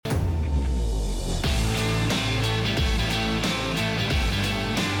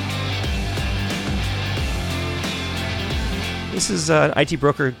This is an IT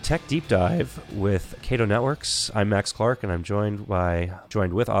Broker Tech Deep Dive with Cato Networks. I'm Max Clark, and I'm joined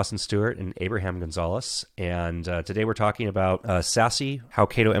with Austin Stewart and Abraham Gonzalez. And today we're talking about SASE, how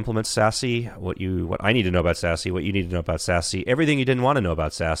Cato implements SASE, what I need to know about SASE, what you need to know about SASE, everything you didn't want to know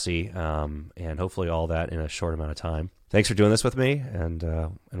about SASE, and hopefully all that in a short amount of time. Thanks for doing this with me, and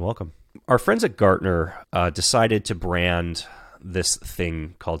welcome. Our friends at Gartner decided to brand this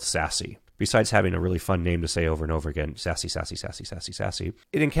thing called SASE. Besides having a really fun name to say over and over again, SASE, SASE, SASE, SASE, SASE,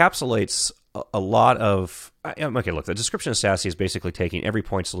 it encapsulates a lot of... Okay, look, the description of SASE is basically taking every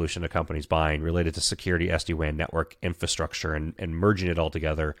point solution a company's buying related to security, SD-WAN, network, infrastructure, and merging it all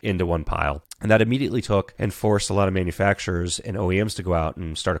together into one pile. And that immediately took and forced a lot of manufacturers and OEMs to go out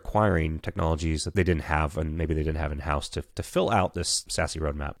and start acquiring technologies that they didn't have and maybe they didn't have in-house to fill out this SASE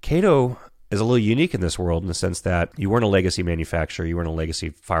roadmap. Cato is a little unique in this world in the sense that you weren't a legacy manufacturer, you weren't a legacy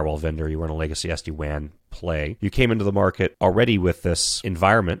firewall vendor, you weren't a legacy SD-WAN play. You came into the market already with this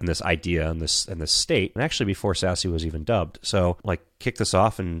environment and this idea and this state, and actually before SASE was even dubbed. So, kick this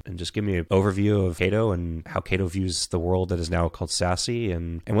off and just give me an overview of Cato and how Cato views the world that is now called SASE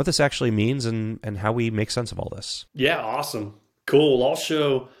and what this actually means and how we make sense of all this. Yeah, awesome. Cool. I'll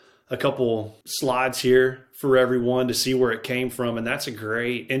show a couple slides here for everyone to see where it came from. And that's a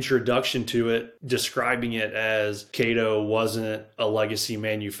great introduction to it, describing it as Cato wasn't a legacy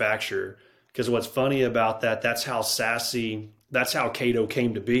manufacturer. Because what's funny about that's how Cato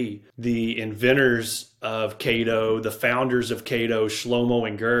came to be. The inventors of Cato, the founders of Cato, Shlomo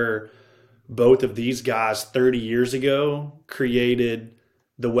and Ger, both of these guys 30 years ago created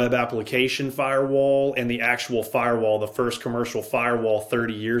the web application firewall and the actual firewall, the first commercial firewall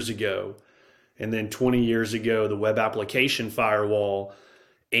 30 years ago. And then 20 years ago, the web application firewall.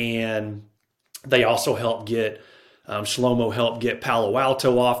 And they also helped Shlomo helped get Palo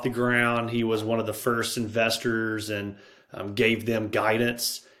Alto off the ground. He was one of the first investors and gave them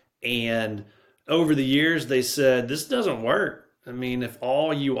guidance. And over the years, they said, this doesn't work. I mean, if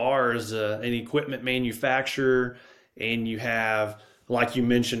all you are is an equipment manufacturer and you have, like you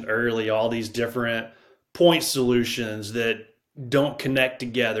mentioned early, all these different point solutions that don't connect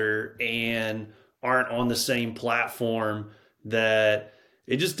together and aren't on the same platform, that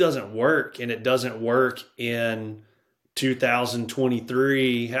it just doesn't work. And it doesn't work in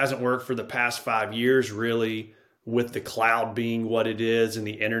 2023, hasn't worked for the past 5 years, really, with the cloud being what it is and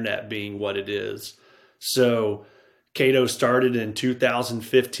the internet being what it is. So Cato started in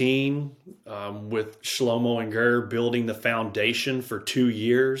 2015 with Shlomo and Ger building the foundation for 2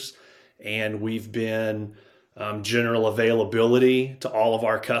 years. And we've been general availability to all of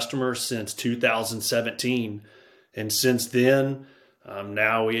our customers since 2017. And since then,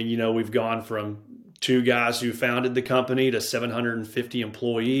 now we've gone from 2 guys who founded the company to 750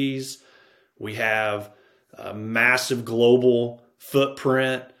 employees. We have a massive global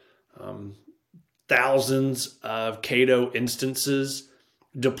footprint, thousands of Cato instances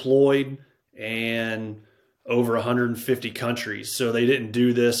deployed, and over 150 countries. So they didn't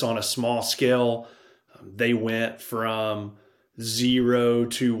do this on a small scale. They went from 0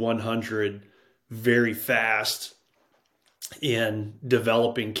 to 100 very fast in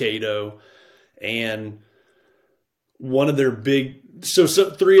developing Cato. And one of their so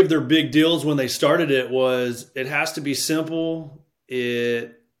 3 of their big deals when they started it was it has to be simple,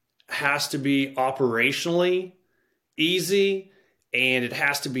 it has to be operationally easy, and it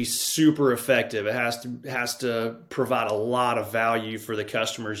has to be super effective. It has to provide a lot of value for the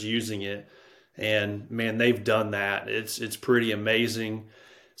customers using it. And man, they've done that. It's pretty amazing.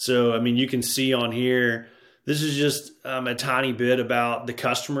 So, I mean, you can see on here, this is just a tiny bit about the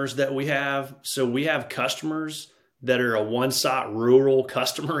customers that we have. So we have customers that are a one-site rural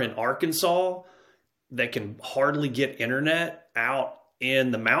customer in Arkansas that can hardly get internet out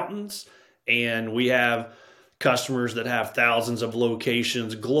in the mountains. And we have customers that have thousands of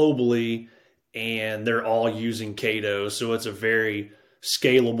locations globally, and they're all using Cato. So it's a very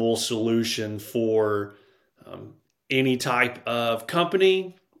scalable solution for any type of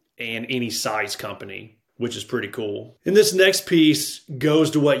company and any size company, which is pretty cool. And this next piece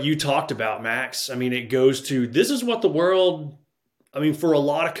goes to what you talked about, Max. I mean, it goes to, this is what the world, for a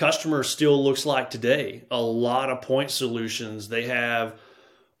lot of customers still looks like today. A lot of point solutions. They have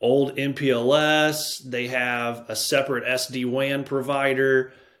old MPLS. They have a separate SD-WAN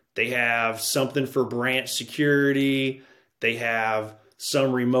provider. They have something for branch security. They have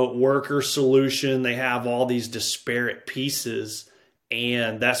some remote worker solution. They have all these disparate pieces.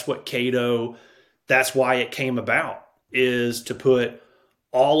 And that's what Cato, that's why it came about, is to put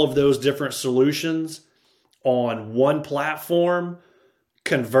all of those different solutions on one platform,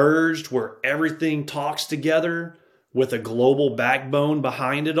 converged, where everything talks together with a global backbone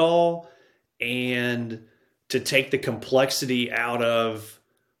behind it all, and to take the complexity out of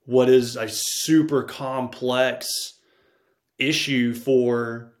what is a super complex issue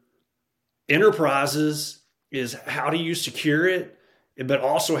for enterprises is how do you secure it, but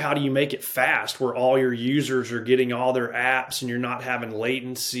also how do you make it fast where all your users are getting all their apps and you're not having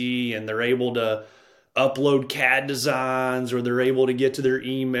latency and they're able to upload CAD designs or they're able to get to their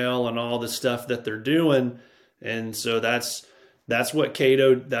email and all the stuff that they're doing. And so that's what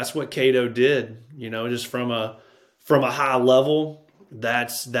Cato did, just from a high level.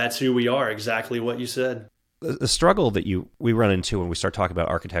 That's who we are, exactly what you said. The struggle that we run into when we start talking about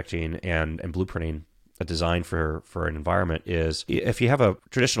architecting and blueprinting a design for an environment is if you have a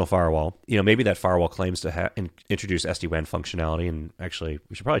traditional firewall, maybe that firewall claims to introduce SD-WAN functionality. And actually,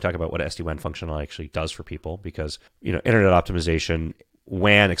 we should probably talk about what SD-WAN functionality actually does for people, because, internet optimization,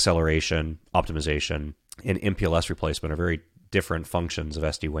 WAN acceleration, optimization, and MPLS replacement are very different functions of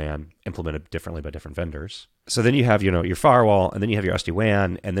SD-WAN implemented differently by different vendors. So then you have, your firewall, and then you have your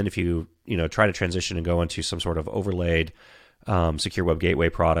SD-WAN, and then if you, try to transition and go into some sort of overlaid secure web gateway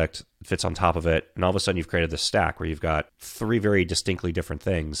product, fits on top of it, and all of a sudden you've created this stack where you've got three very distinctly different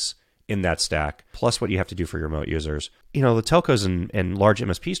things in that stack, plus what you have to do for your remote users. The telcos and large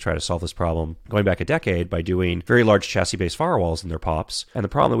MSPs try to solve this problem going back a decade by doing very large chassis-based firewalls in their POPs. And the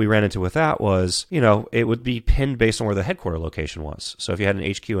problem that we ran into with that was, it would be pinned based on where the headquarter location was. So if you had an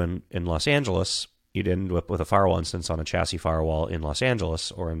HQ in Los Angeles, you'd end up with a firewall instance on a chassis firewall in Los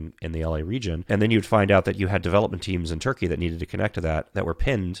Angeles or in the LA region. And then you'd find out that you had development teams in Turkey that needed to connect to that were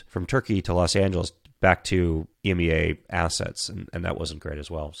pinned from Turkey to Los Angeles back to EMEA assets. And that wasn't great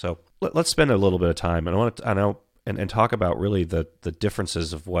as well. So let's spend a little bit of time. And talk about really the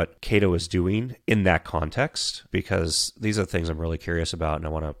differences of what Cato is doing in that context, because these are the things I'm really curious about and I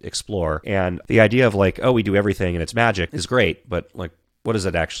want to explore. And the idea of we do everything and it's magic is great, but what does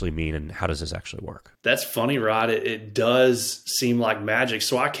that actually mean and how does this actually work? That's funny, Rod. It does seem like magic.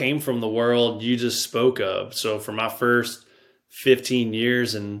 So I came from the world you just spoke of. So for my first 15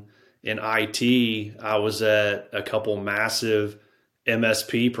 years in IT, I was at a couple massive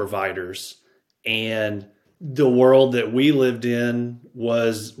MSP providers. And the world that we lived in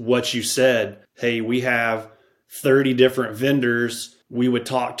was what you said. Hey, we have 30 different vendors. We would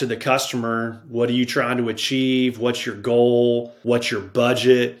talk to the customer. What are you trying to achieve? What's your goal? What's your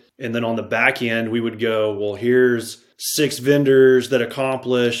budget? And then on the back end, we would go, well, here's 6 vendors that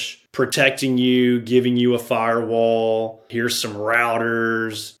accomplish protecting you, giving you a firewall. Here's some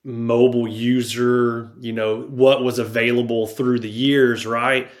routers, mobile user, what was available through the years,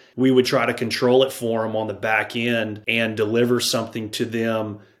 right? We would try to control it for them on the back end and deliver something to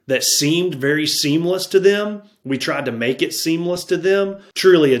them that seemed very seamless to them. We tried to make it seamless to them.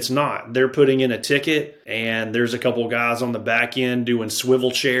 Truly, it's not. They're putting in a ticket and there's a couple guys on the back end doing swivel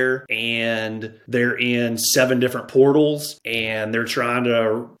chair and they're in 7 different portals and they're trying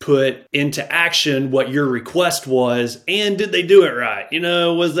to put into action what your request was. And did they do it right?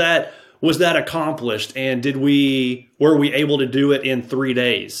 Was that accomplished? And were we able to do it in 3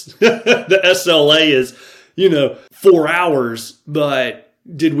 days? The SLA is, 4 hours, but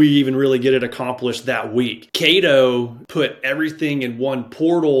did we even really get it accomplished that week? Cato put everything in one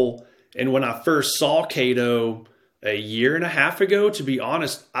portal. And when I first saw Cato a year and a half ago, to be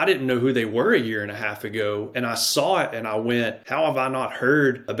honest, I didn't know who they were a year and a half ago. And I saw it and I went, how have I not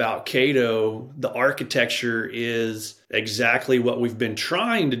heard about Cato? The architecture is exactly what we've been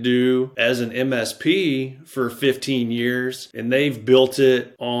trying to do as an MSP for 15 years. And they've built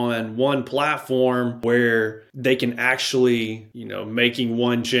it on one platform where they can actually, making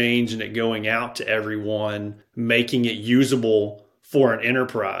one change and it going out to everyone, making it usable for an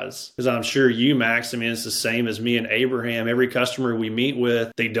enterprise. Because I'm sure you, Max, it's the same as me and Abraham. Every customer we meet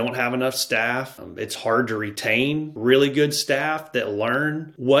with, they don't have enough staff. It's hard to retain really good staff that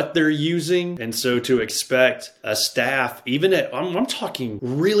learn what they're using. And so to expect a staff, even I'm talking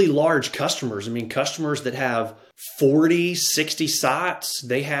really large customers. Customers that have 40, 60 sites,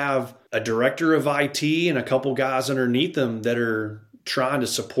 they have a director of IT and a couple guys underneath them that are trying to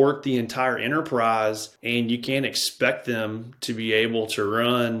support the entire enterprise, and you can't expect them to be able to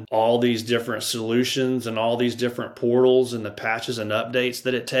run all these different solutions and all these different portals and the patches and updates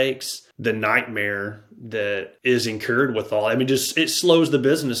that it takes. The nightmare that is incurred with all, it slows the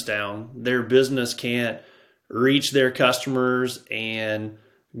business down. Their business can't reach their customers and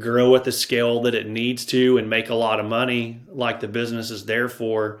grow at the scale that it needs to and make a lot of money like the business is there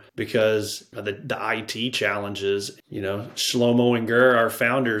for, because of the IT challenges. Shlomo and Gur, our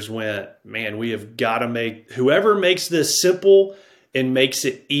founders, went, man, we have got to make, whoever makes this simple and makes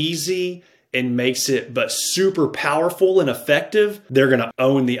it easy and makes it but super powerful and effective, they're going to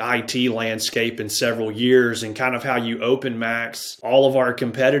own the IT landscape in several years. And kind of how you open, Max, all of our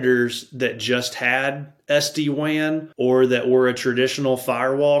competitors that just had SD-WAN or that were a traditional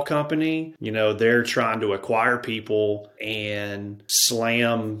firewall company, they're trying to acquire people and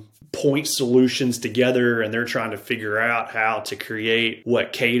slam point solutions together, and they're trying to figure out how to create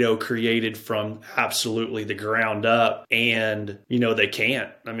what Cato created from absolutely the ground up. And, they can't.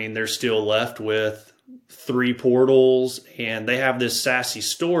 I mean, they're still left with 3 portals, and they have this SASE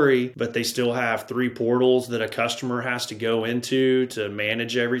story, but they still have 3 portals that a customer has to go into to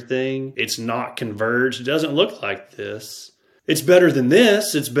manage everything. It's not converged. It doesn't look like this. It's better than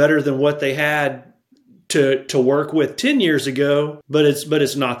this. It's better than what they had to work with 10 years ago, but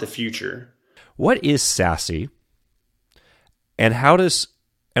it's not the future. What is SASE, and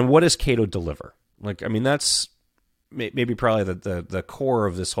what does Cato deliver? That's maybe probably the core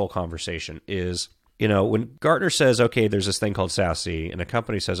of this whole conversation is, when Gartner says, okay, there's this thing called SASE, and a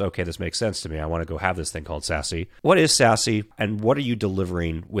company says, okay, this makes sense to me, I want to go have this thing called SASE. What is SASE, and what are you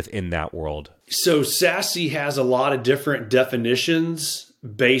delivering within that world? So SASE has a lot of different definitions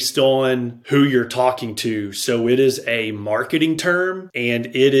based on who you're talking to. So it is a marketing term, and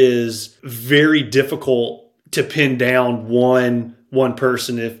it is very difficult to pin down one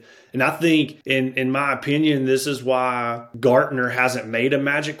person. And I think, in my opinion, this is why Gartner hasn't made a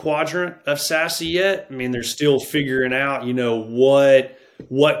magic quadrant of SASE yet. I mean, they're still figuring out,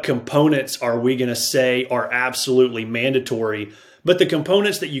 what components are we going to say are absolutely mandatory. But the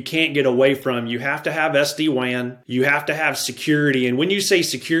components that you can't get away from, you have to have SD-WAN, you have to have security. And when you say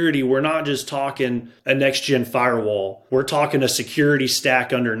security, we're not just talking a next-gen firewall. We're talking a security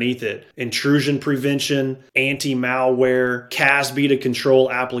stack underneath it. Intrusion prevention, anti-malware, CASB to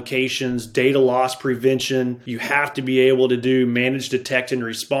control applications, data loss prevention. You have to be able to do managed detect and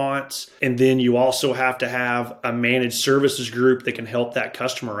response. And then you also have to have a managed services group that can help that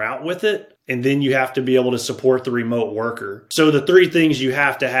customer out with it. And then you have to be able to support the remote worker. So the 3 things you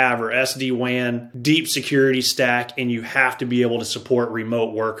have to have are SD-WAN, deep security stack, and you have to be able to support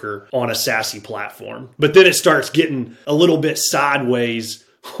remote worker on a SASE platform. But then it starts getting a little bit sideways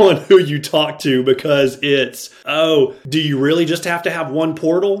on who you talk to, because it's, do you really just have to have one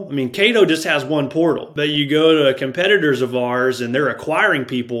portal? I mean, Cato just has one portal, but you go to competitors of ours and they're acquiring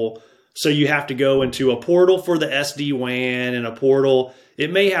people. So you have to go into a portal for the SD-WAN and a portal. It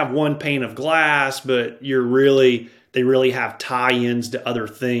may have one pane of glass, but they really have tie-ins to other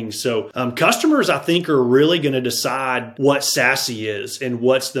things. So customers, I think, are really going to decide what SASE is and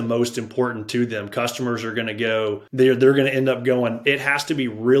what's the most important to them. Customers are going to go, they're going to end up going, it has to be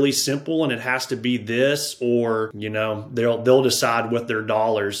really simple and it has to be this, or, they'll decide with their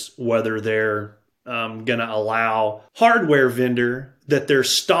dollars whether they're going to allow hardware vendor that their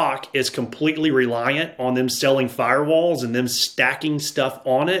stock is completely reliant on them selling firewalls and them stacking stuff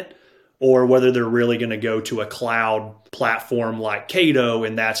on it, or whether they're really going to go to a cloud platform like Cato,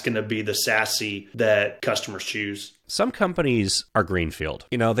 and that's going to be the SASE that customers choose. Some companies are greenfield.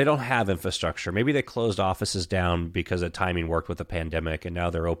 They don't have infrastructure. Maybe they closed offices down because the timing worked with the pandemic, and now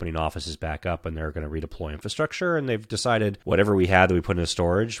they're opening offices back up and they're going to redeploy infrastructure. And they've decided whatever we had that we put into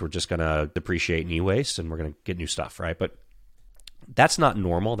storage, we're just going to depreciate and e-waste, and we're going to get new stuff, right? But that's not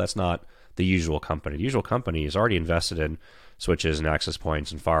normal. That's not the usual company. The usual company is already invested in switches and access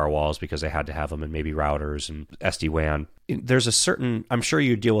points and firewalls because they had to have them, and maybe routers and SD-WAN. There's a certain, I'm sure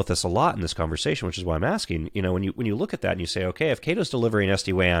you deal with this a lot in this conversation, which is why I'm asking, when you look at that and you say, okay, if Cato's delivering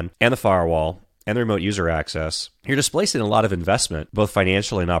SD-WAN and the firewall and the remote user access, you're displacing a lot of investment, both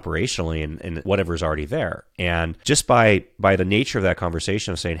financially and operationally, in whatever's already there. And just by the nature of that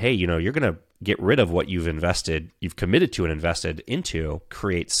conversation of saying, hey, you're going to get rid of what you've committed to and invested into,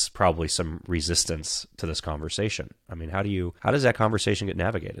 creates probably some resistance to this conversation. I mean, how does that conversation get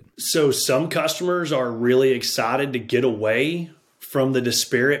navigated? So some customers are really excited to get away from the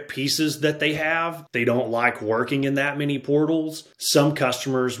disparate pieces that they have. They don't like working in that many portals. Some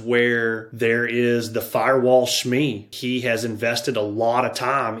customers where there is the firewall SME, he has invested a lot of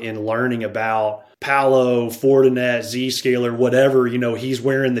time in learning about Palo, Fortinet, Zscaler, whatever. He's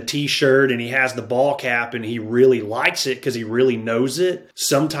wearing the t-shirt and he has the ball cap and he really likes it because he really knows it.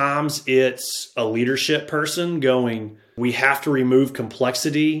 Sometimes it's a leadership person going, we have to remove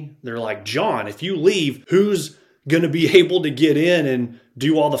complexity. They're like, John, if you leave, who's going to be able to get in and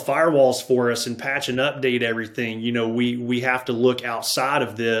do all the firewalls for us and patch and update everything? We have to look outside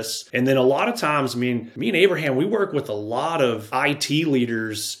of this. And then a lot of times, me and Abraham, we work with a lot of IT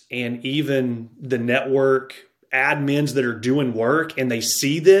leaders and even the network admins that are doing work and they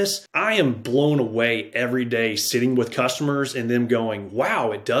see this, I am blown away every day sitting with customers and them going,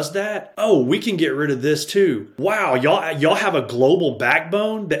 wow, it does that? Oh, we can get rid of this too. Wow, y'all have a global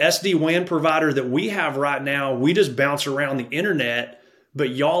backbone. The SD-WAN provider that we have right now, we just bounce around the internet, but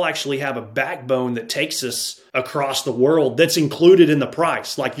y'all actually have a backbone that takes us across the world that's included in the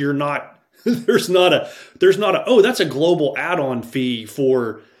price. Like you're not, there's not a, oh, that's a global add-on fee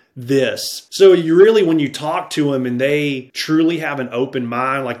for this. So you really, when you talk to them and they truly have an open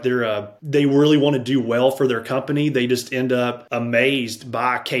mind, like they really want to do well for their company, they just end up amazed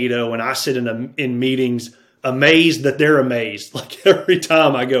by Cato. And I sit in meetings amazed that they're amazed. Like every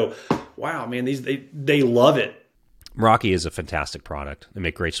time I go, wow, man, they love it. Meraki is a fantastic product. They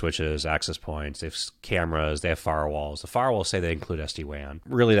make great switches, access points, they have cameras, they have firewalls. The firewalls say they include SD-WAN.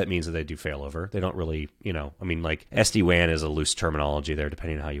 Really, that means that they do failover. They don't really, like SD-WAN is a loose terminology there,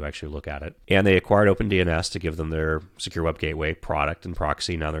 depending on how you actually look at it. And they acquired OpenDNS to give them their secure web gateway product and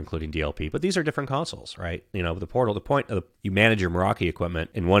proxy. Now they're including DLP. But these are different consoles, right? The point of you manage your Meraki equipment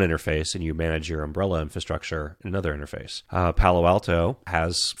in one interface and you manage your Umbrella infrastructure in another interface. Palo Alto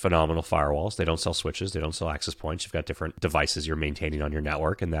has phenomenal firewalls. They don't sell switches. They don't sell access points. You've got different devices you're maintaining on your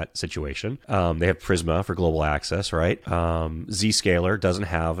network in that situation. They have Prisma for global access, right? Zscaler doesn't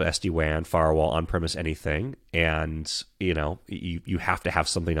have SD-WAN, firewall, on-premise, anything. And, you have to have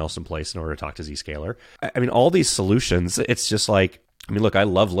something else in place in order to talk to Zscaler. I mean, all these solutions, it's just like, look, I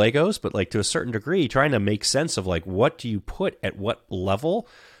love Legos, but like to a certain degree, trying to make sense of like, what do you put at what level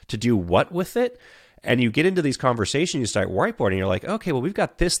to do what with it? And you get into these conversations, you start whiteboarding, you're like, okay, well, we've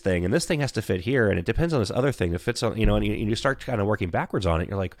got this thing, and this thing has to fit here, and it depends on this other thing that fits on, and you start kind of working backwards on it.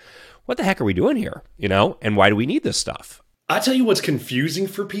 You're like, what the heck are we doing here? And why do we need this stuff? I tell you what's confusing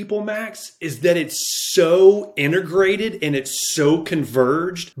for people, Max, is that it's so integrated and it's so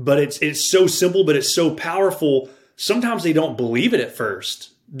converged, but it's so simple, but it's so powerful. Sometimes they don't believe it at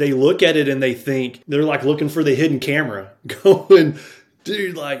first. They look at it and they think, they're like looking for the hidden camera, going,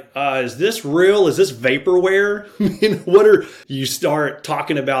 dude, like, is this real? Is this vaporware? You start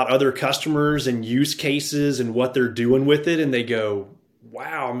talking about other customers and use cases and what they're doing with it, and they go,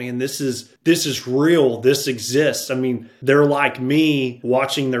 wow, man, this is real. This exists. I mean, they're like me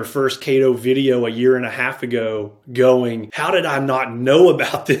watching their first Cato video a year and a half ago going, how did I not know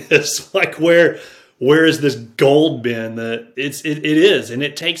about this? Like, where is this gold bin? That it is. And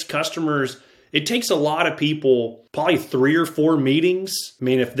it takes customers. It takes a lot of people, probably 3 or 4 meetings. I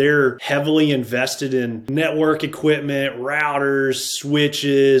mean, if they're heavily invested in network equipment, routers,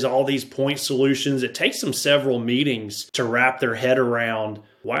 switches, all these point solutions, it takes them several meetings to wrap their head around,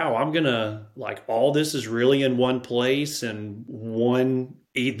 wow, all this is really in one place and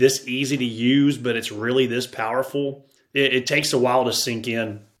this easy to use, but it's really this powerful. It takes a while to sink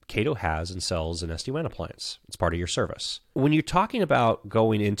in. Cato has and sells an SD-WAN appliance. It's part of your service. When you're talking about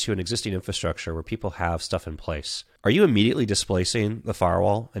going into an existing infrastructure where people have stuff in place, are you immediately displacing the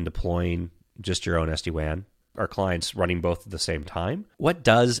firewall and deploying just your own SD-WAN? Are clients running both at the same time? What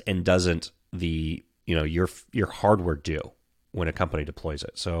does and doesn't your hardware do when a company deploys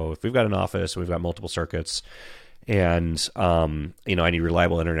it? So if we've got an office, we've got multiple circuits, and I need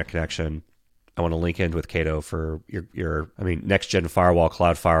reliable internet connection, I want to link in with Cato for your next gen firewall,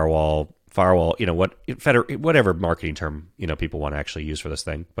 cloud firewall, whatever marketing term, people want to actually use for this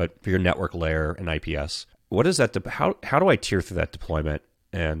thing, but for your network layer and IPS, what is that? How do I tier through that deployment,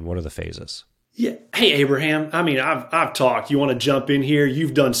 and what are the phases? Yeah. Hey, Abraham, I've talked, you want to jump in here?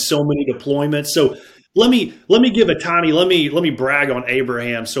 You've done so many deployments. So let me give let me brag on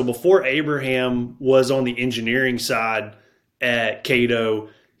Abraham. So before Abraham was on the engineering side at Cato,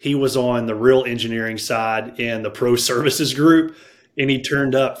 he was on the real engineering side in the pro services group, and he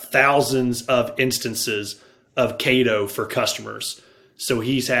turned up thousands of instances of Cato for customers. So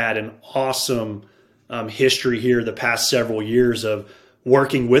he's had an awesome history here the past several years of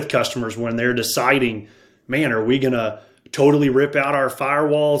working with customers when they're deciding, man, are we going to totally rip out our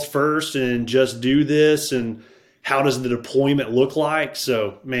firewalls first and just do this? And how does the deployment look like?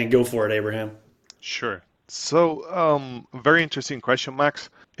 So, man, go for it, Abraham. Sure. So, very interesting question, Max.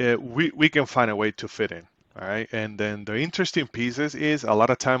 We can find a way to fit in, all right? And then the interesting pieces is a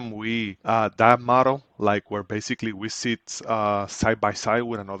lot of time that model, like where basically we sit side by side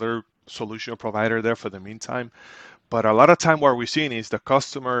with another solution provider there for the meantime. But a lot of time what we're seeing is the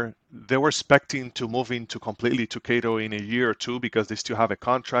customer, they were expecting to move into completely to Cato in a year or two because they still have a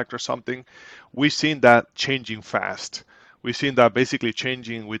contract or something. We've seen that changing fast. We've seen that basically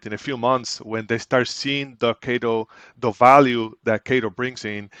changing within a few months when they start seeing the value that Cato brings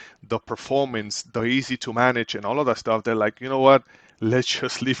in, the performance, the easy to manage and all of that stuff. They're like, you know what, let's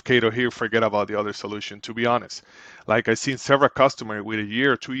just leave Cato here, forget about the other solution, to be honest. Like I've seen several customers with a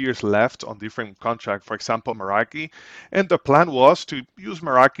year or 2 years left on different contract, for example, Meraki, and the plan was to use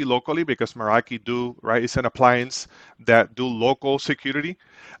Meraki locally because Meraki do, right, it's an appliance that do local security.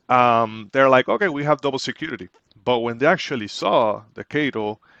 They're like, okay, we have double security. But when they actually saw the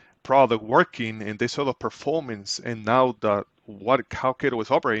Cato product working and they saw the performance and now how Cato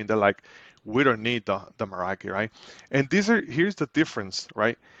was operating, they're like, we don't need the Meraki, right? And here's the difference,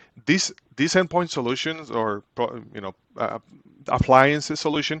 right? These endpoint solutions or appliances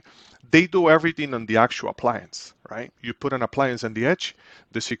solution, they do everything on the actual appliance, right? You put an appliance on the edge,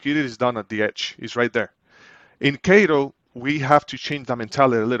 the security is done at the edge, it's right there. In Cato, we have to change the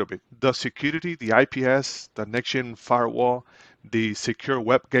mentality a little bit. The security, the IPS, the next-gen firewall, the secure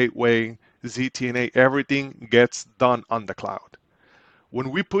web gateway, ZTNA, everything gets done on the cloud. When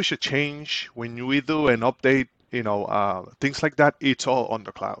we push a change, when we do an update, things like that, it's all on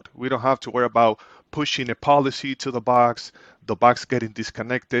the cloud. We don't have to worry about pushing a policy to the box getting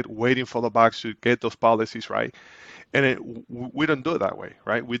disconnected, waiting for the box to get those policies right. And we don't do it that way,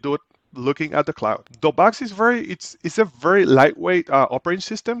 right? We do it looking at the cloud. The box is it's a very lightweight operating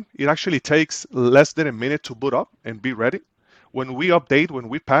system. It actually takes less than a minute to boot up and be ready. When we update, when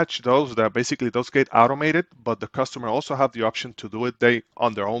we patch those get automated, but the customer also have the option to do it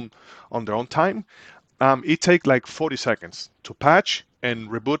on their own time. It takes like 40 seconds to patch and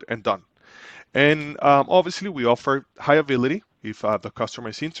reboot and done. And obviously, we offer high availability if the customer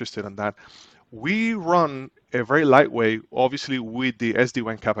is interested in that. We run a very lightweight, obviously, with the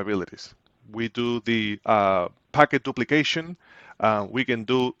SD-WAN capabilities. We do the packet duplication. We can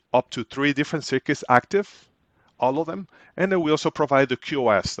do up to 3 different circuits active, all of them. And then we also provide the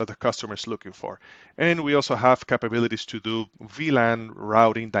QoS that the customer is looking for. And we also have capabilities to do VLAN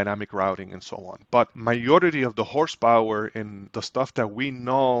routing, dynamic routing, and so on. But majority of the horsepower and the stuff that we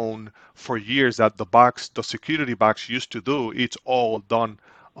known for years that the security box used to do, it's all done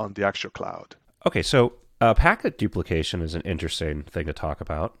on the actual cloud. Okay, so packet duplication is an interesting thing to talk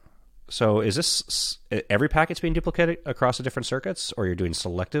about. So is this every packet's being duplicated across the different circuits, or you're doing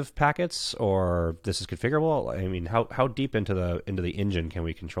selective packets, or this is configurable? I mean, how deep into the engine can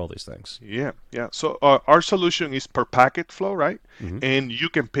we control these things? Yeah. So our solution is per packet flow, right? Mm-hmm. And you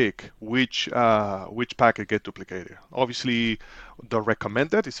can pick which packet get duplicated. Obviously, the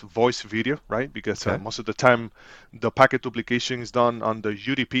recommended is voice video, right? Because most of the time the packet duplication is done on the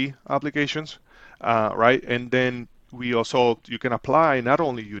UDP applications, right? And then you can apply not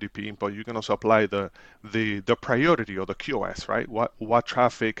only UDP, but you can also apply the priority or the QoS, right? What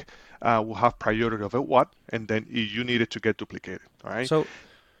traffic will have priority over what, and then you need it to get duplicated, all right?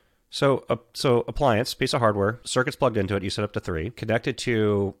 So appliance, piece of hardware, circuits plugged into it, you set up to 3, connected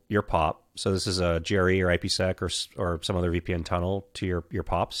to your POP. So this is a GRE or IPsec or some other VPN tunnel to your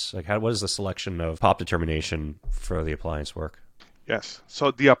POPs. Like, what is the selection of POP determination for the appliance work? Yes.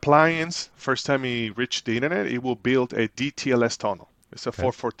 So the appliance, first time it reached the internet, it will build a DTLS tunnel. It's a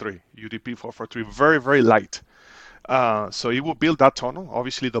 443, UDP 443, very, very light. So it will build that tunnel.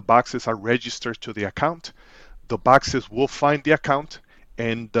 Obviously, the boxes are registered to the account. The boxes will find the account,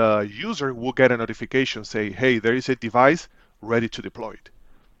 and the user will get a notification say, hey, there is a device ready to deploy it.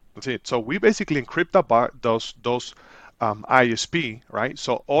 That's it. So we basically encrypt those ISP, right?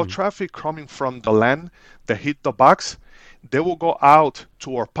 So all traffic coming from the LAN that hit the box, they will go out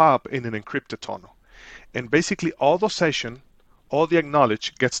to our POP in an encrypted tunnel. And basically all the session, all the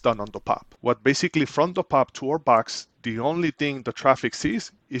acknowledge gets done on the POP. What basically from the POP to our box, the only thing the traffic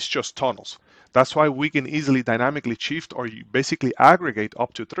sees is just tunnels. That's why we can easily dynamically shift or basically aggregate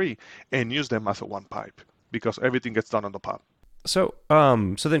up to 3 and use them as a one pipe because everything gets done on the POP. So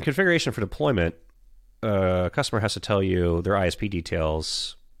then configuration for deployment, customer has to tell you their ISP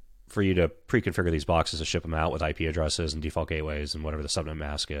details for you to pre-configure these boxes to ship them out with IP addresses and default gateways and whatever the subnet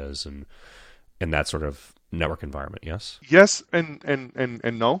mask is and that sort of network environment, yes? Yes and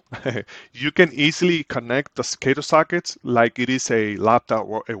no. You can easily connect the Cato sockets like it is a laptop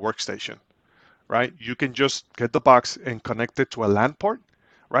or a workstation, right? You can just get the box and connect it to a LAN port,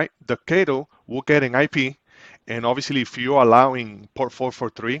 right? The Cato will get an IP, and obviously if you're allowing port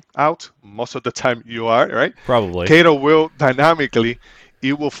 443 out, most of the time you are, right? Probably. Cato will dynamically,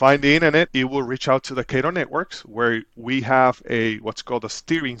 it will find the internet, it will reach out to the Cato networks where we have what's called a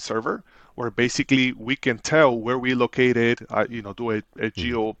steering server, where basically we can tell where we located, do a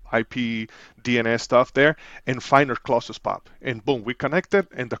geo IP DNS stuff there and find our closest POP. And boom, we connected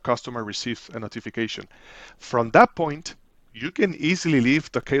and the customer receives a notification. From that point, you can easily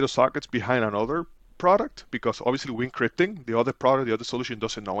leave the Cato sockets behind another product, because obviously we're encrypting the other product, the other solution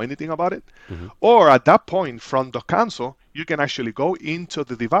doesn't know anything about it. Or at that point, from the console, you can actually go into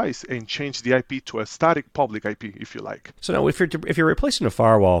the device and change the IP to a static public IP if you like. So now, if you're replacing a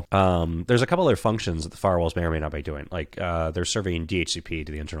firewall, there's a couple other functions that the firewalls may or may not be doing. Like they're serving DHCP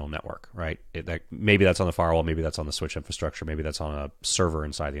to the internal network, right? Maybe that's on the firewall, maybe that's on the switch infrastructure, maybe that's on a server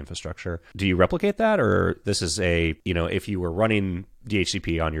inside the infrastructure. Do you replicate that, or this is if you were running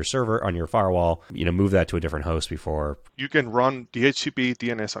DHCP on your server, on your firewall, move that to a different host before? You can run DHCP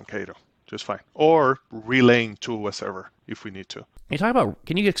DNS on Cato just fine, or relaying to a server if we need to.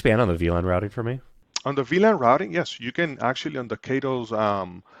 Can you expand on the VLAN routing for me? On the VLAN routing, yes, you can actually, on the Cato's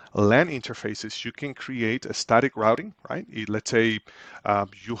LAN interfaces, you can create a static routing, right? Let's say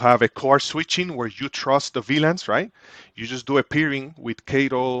you have a core switching where you trust the VLANs, right? You just do a peering with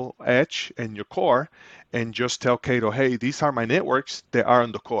Cato Edge and your core and just tell Cato, hey, these are my networks, they are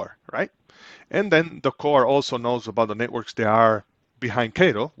on the core, right? And then the core also knows about the networks they are behind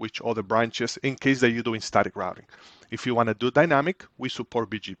Cato, which other branches, in case that you're doing static routing. If you want to do dynamic, we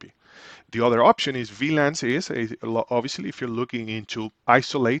support BGP. The other option is VLANs obviously if you're looking into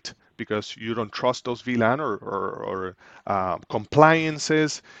isolate because you don't trust those VLAN or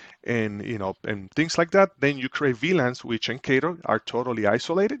compliances and things like that, then you create VLANs which in Cato are totally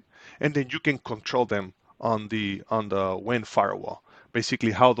isolated, and then you can control them on the WAN firewall.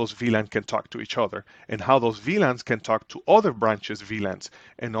 Basically how those VLANs can talk to each other and how those VLANs can talk to other branches VLANs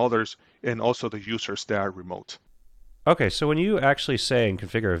and others, and also the users that are remote. Okay, so when you actually say and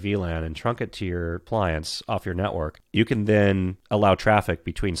configure a VLAN and trunk it to your appliance off your network, you can then allow traffic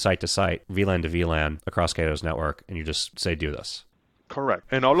between site to site, VLAN to VLAN across Cato's network, and you just say do this. Correct.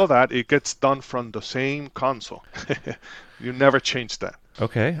 And all of that, it gets done from the same console. You never change that.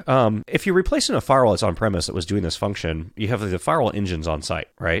 Okay. If you're replacing a firewall that's on-premise that was doing this function, you have the firewall engines on site,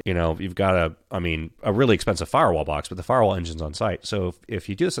 right? You've got a really expensive firewall box, but the firewall engine's on site. So if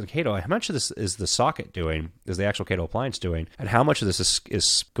you do this on Cato, how much of this is the socket doing, is the actual Cato appliance doing, and how much of this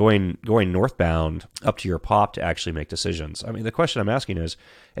is going northbound up to your POP to actually make decisions? I mean, the question I'm asking is,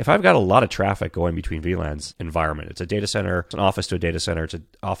 if I've got a lot of traffic going between VLANs environment, it's a data center, it's an office to a data center, it's an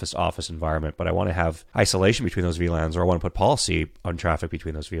office environment, but I want to have isolation between those VLANs, or I want to put policy on traffic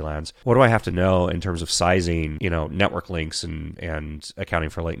between those VLANs. What do I have to know in terms of sizing, network links and accounting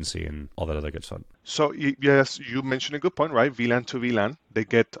for latency and all that other good stuff? So yes, you mentioned a good point, right? VLAN to VLAN, they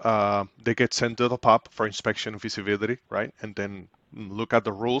get sent to the POP for inspection and visibility, right? And then look at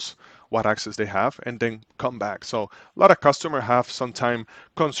the rules, what access they have, and then come back. So a lot of customers have sometimes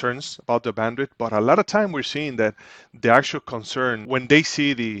concerns about the bandwidth, but a lot of time we're seeing that the actual concern, when they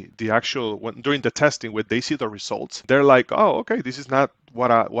see during the testing, when they see the results, they're like, oh, okay, this is not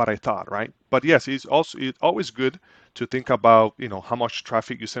what I thought, right? But yes, it's always good to think about how much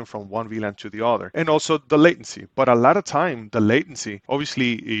traffic you send from one VLAN to the other, and also the latency. But a lot of time the latency,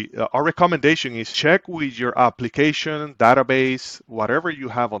 obviously our recommendation is check with your application, database, whatever you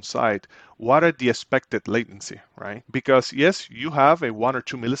have on site, what are the expected latency, right? Because yes, you have a 1 or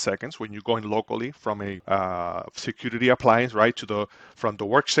 2 milliseconds when you're going locally from a security appliance, right, from the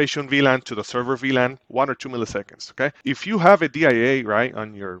workstation VLAN to the server VLAN, 1 or 2 milliseconds. Okay, if you have a DIA right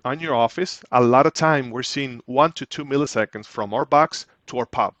on your office, a lot of time we're seeing 1 to 2 milliseconds from our box to our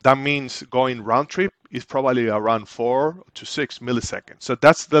POP. That means going round trip is probably around 4 to 6 milliseconds. So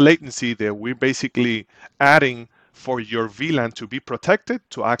that's the latency that we're basically adding for your VLAN to be protected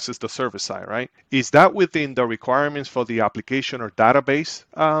to access the server side, right? Is that within the requirements for the application or database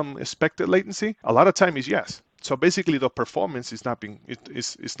expected latency? A lot of time is yes. So basically the performance is not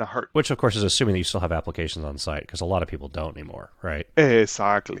hurt. Which of course is assuming that you still have applications on site, because a lot of people don't anymore, right?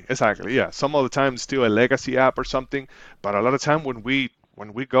 Exactly. Yeah. Some of the time it's still a legacy app or something, but a lot of time when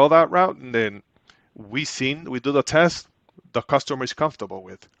we go that route and then we do the test, the customer is comfortable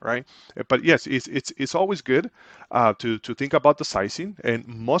with, right? But yes, it's always good to think about the sizing, and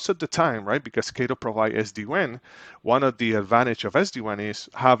most of the time, right, because Cato provides SD-WAN, one of the advantage of SD-WAN is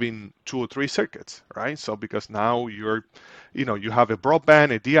having 2 or 3 circuits, right? So because now you have a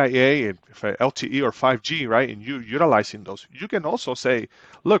broadband, a DIA, a LTE or 5G, right, and you're utilizing those. You can also say,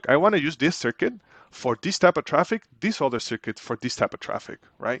 look, I want to use this circuit for this type of traffic, this other circuit for this type of traffic,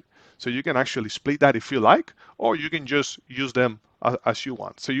 right? So you can actually split that if you like, or you can just use them as you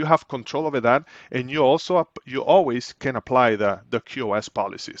want. So you have control over that, and you always can apply the QoS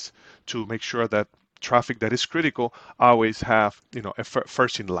policies to make sure that traffic that is critical always have a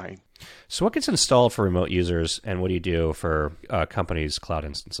first in line. So what gets installed for remote users, and what do you do for companies' cloud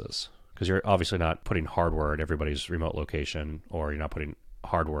instances? Because you're obviously not putting hardware at everybody's remote location, or you're not putting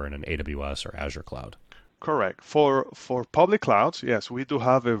hardware in an AWS or Azure cloud. Correct. For public clouds, yes, we do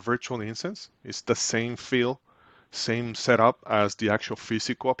have a virtual instance. It's the same feel, same setup as the actual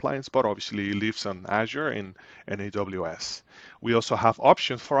physical appliance, but obviously it lives on Azure and AWS. We also have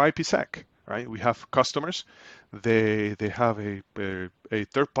options for IPsec, right? We have customers, they have a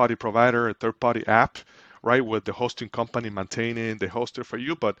third-party provider, a third-party app, right, with the hosting company maintaining the hoster for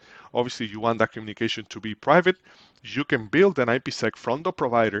you, but obviously you want that communication to be private. You can build an IPsec from the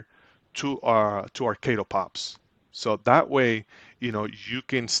provider to our Cato POPs. So that way, you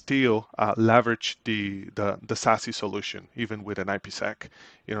can still leverage the SASE solution, even with an IPsec,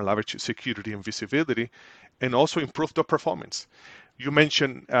 leverage security and visibility, and also improve the performance. You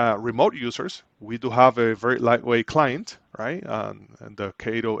mentioned remote users. We do have a very lightweight client, right? And the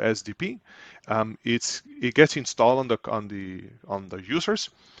Cato SDP. It gets installed on the users,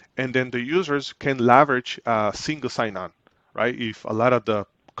 and then the users can leverage single sign-on, right? If a lot of the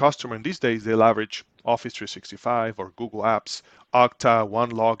customer in these days, they leverage Office 365 or Google Apps, Okta,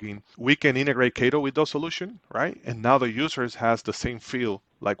 One Login. We can integrate Cato with those solutions, right? And now the users has the same feel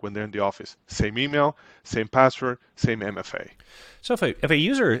like when they're in the office. Same email, same password, same MFA. So if a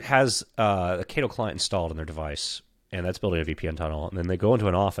user has a Cato client installed on their device, and that's building a VPN tunnel, and then they go into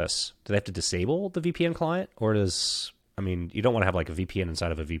an office, do they have to disable the VPN client? Or you don't want to have like a VPN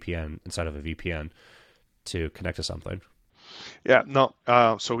inside of a VPN to connect to something. Yeah, no.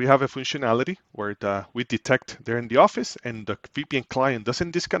 So we have a functionality where we detect they're in the office and the VPN client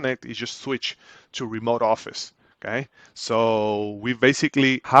doesn't disconnect, it just switch to remote office. Okay, so we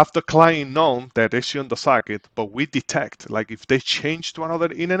basically have the client known that they're on the socket, but we detect, like if they change to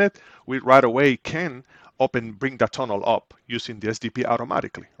another internet, we right away can bring that tunnel up using the SDP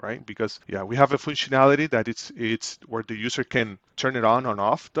automatically, right? Because we have a functionality that it's where the user can turn it on and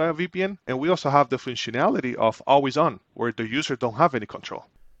off the VPN, and we also have the functionality of always on, where the user don't have any control.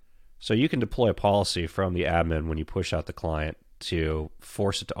 So you can deploy a policy from the admin when you push out the client to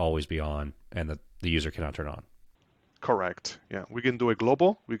force it to always be on, and that the user cannot turn on. Correct. Yeah, we can do it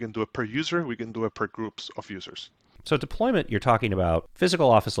global, we can do it per user, we can do it per groups of users. So deployment, you're talking about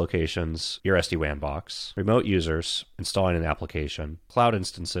physical office locations, your SD-WAN box, remote users, installing an application, cloud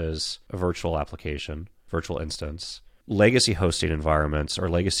instances, a virtual application, virtual instance, legacy hosting environments or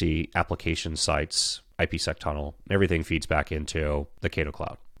legacy application sites, IPsec tunnel, everything feeds back into the Cato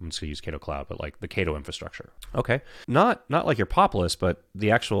cloud. I'm just going to use Cato Cloud, but like the Cato infrastructure. Okay. Not like your POP list, but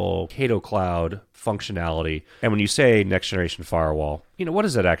the actual Cato Cloud functionality. And when you say next generation firewall, what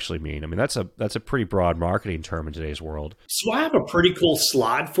does that actually mean? I mean, that's a pretty broad marketing term in today's world. So I have a pretty cool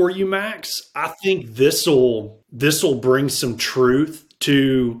slide for you, Max. I think this'll bring some truth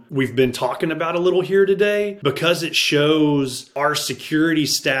to we've been talking about a little here today, because it shows our security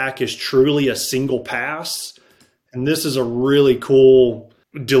stack is truly a single pass. And this is a really cool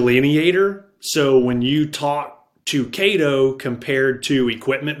delineator. So when you talk to Cato compared to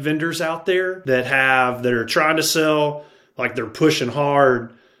equipment vendors out there that are trying to sell, like they're pushing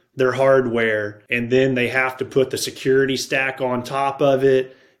hard their hardware, and then they have to put the security stack on top of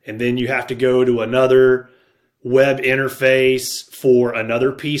it, and then you have to go to another web interface for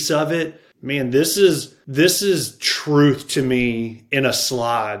another piece of it. Man, this is truth to me in a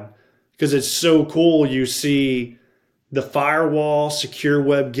slide, because it's so cool. You see the firewall, secure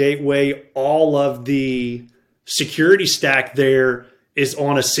web gateway, all of the security stack there is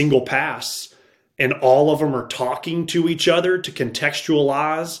on a single pass. And all of them are talking to each other to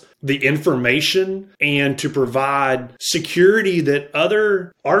contextualize the information and to provide security that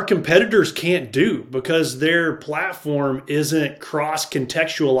our competitors can't do, because their platform isn't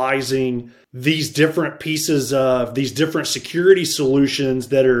cross-contextualizing these different pieces of these different security solutions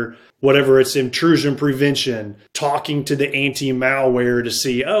that are, whatever it's intrusion prevention, talking to the anti-malware to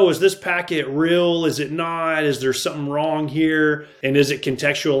see, is this packet real? Is it not? Is there something wrong here? And is it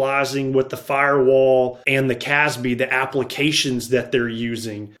contextualizing with the firewall and the CASB, the applications that they're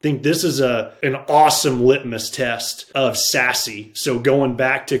using? I think this is an awesome litmus test of SASE. So going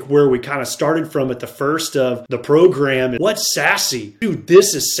back to where we kind of started from at the first of the program, what's SASE? Dude,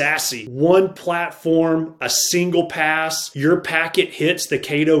 this is SASE. One platform, a single pass, your packet hits the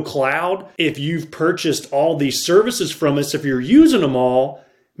Cato cloud. If you've purchased all these services from us, if you're using them all,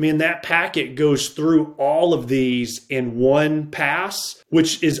 man, that packet goes through all of these in one pass,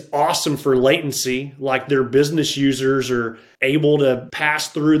 which is awesome for latency. Like their business users are able to pass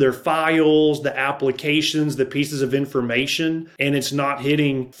through their files, the applications, the pieces of information, and it's not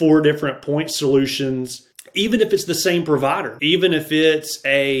hitting 4 different point solutions even if it's the same provider, even if it's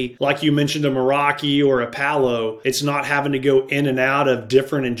like you mentioned, a Meraki or a Palo, it's not having to go in and out of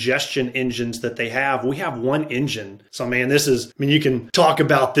different ingestion engines that they have. We have one engine. So, man, you can talk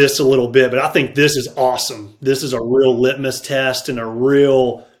about this a little bit, but I think this is awesome. This is a real litmus test and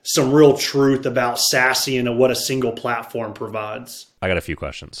some real truth about SASE and what a single platform provides. I got a few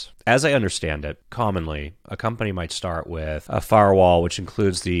questions. As I understand it, commonly, a company might start with a firewall, which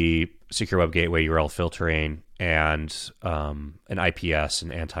includes the secure web gateway URL filtering and an IPS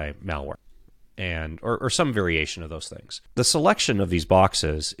and anti-malware, or some variation of those things. The selection of these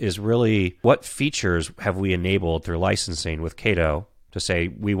boxes is really what features have we enabled through licensing with Cato to say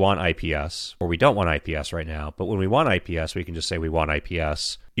we want IPS or we don't want IPS right now. But when we want IPS, we can just say we want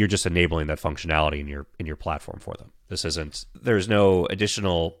IPS. You're just enabling that functionality in your platform for them. There's no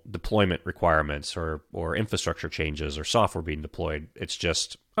additional deployment requirements or infrastructure changes or software being deployed. It's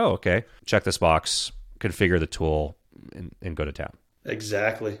just, oh, okay, check this box, configure the tool, and go to town.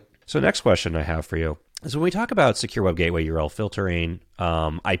 Exactly. So next question I have for you is when we talk about secure web gateway URL filtering,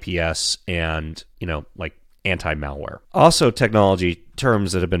 IPS, and like anti-malware, also technology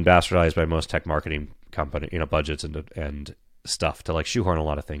terms that have been bastardized by most tech marketing company budgets and stuff to like shoehorn a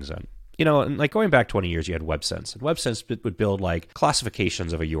lot of things in. And like going back 20 years, you had WebSense. And WebSense would build like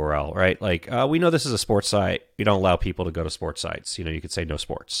classifications of a URL, right? Like, we know this is a sports site. We don't allow people to go to sports sites. You could say no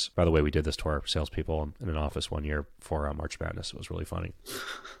sports. By the way, we did this to our salespeople in an office one year for March Madness. It was really funny.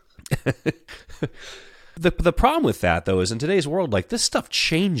 The problem with that, though, is in today's world, like this stuff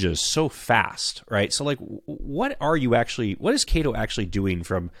changes so fast, right? So like, what is Cato actually doing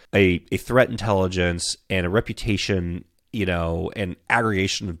from a threat intelligence and a reputation and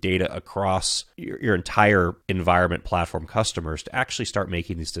aggregation of data across your entire environment platform customers to actually start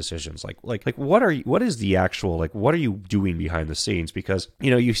making these decisions? Like what are you doing behind the scenes? Because,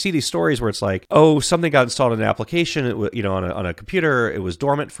 you see these stories where it's like, oh, something got installed in an application, on a computer, it was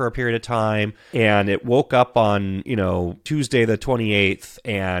dormant for a period of time, and it woke up on, Tuesday the 28th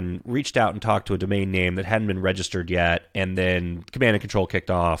and reached out and talked to a domain name that hadn't been registered yet, and then command and control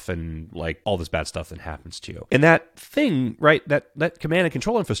kicked off, and like all this bad stuff that happens to you. And that thing, right, that command and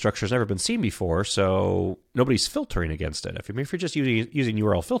control infrastructure has never been seen before, so nobody's filtering against it. If you're just using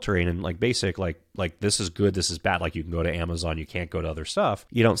URL filtering and like basic, like this is good, this is bad, like you can go to Amazon, you can't go to other stuff,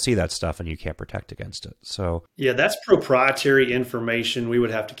 you don't see that stuff and you can't protect against it. So yeah, that's proprietary information. We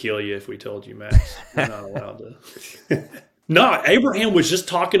would have to kill you if we told you, Max. You're not allowed to. No, Abraham was just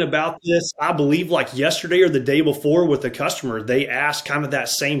talking about this, I believe, like yesterday or the day before with a customer. They asked kind of that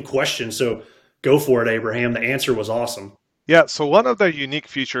same question. So go for it, Abraham. The answer was awesome. Yeah, so one of the unique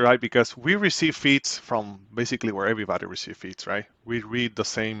features, right, because we receive feeds from basically where everybody receives feeds, right? We read the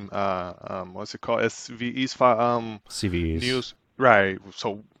same, what's it called, CVEs. News, right?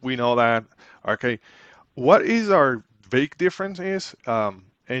 So we know that. Okay, what is our big difference is, and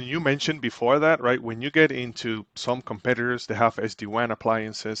you mentioned before that, right? When you get into some competitors, they have SD-WAN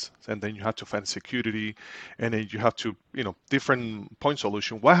appliances, and then you have to find security, and then you have to, different point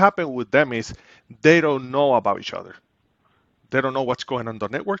solution. What happened with them is they don't know about each other. They don't know what's going on the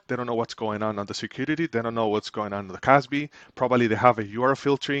network. They don't know what's going on the security. They don't know what's going on the CASB. Probably they have a URL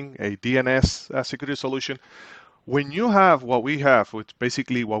filtering, a DNS security solution. When you have what we have, which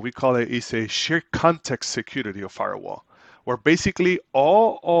basically what we call it is a shared context security of firewall, where basically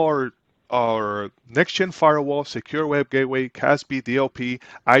all our next-gen firewall, secure web gateway, CASB, DLP,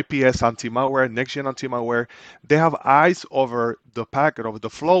 IPS, anti-malware, next-gen anti-malware, they have eyes over the packet, over the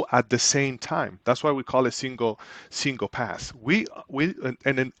flow at the same time. That's why we call it single pass. And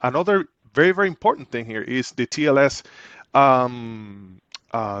then another very, very important thing here is the TLS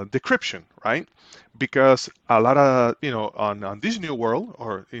decryption, right? Because a lot of, on this new world,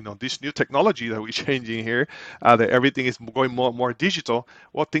 or, this new technology that we're changing here, that everything is going more and more digital,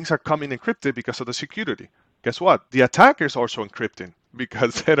 well, things are coming encrypted because of the security. Guess what? The attackers also encrypting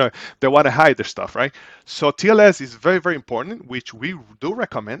because they want to hide their stuff, right? So TLS is very, very important, which we do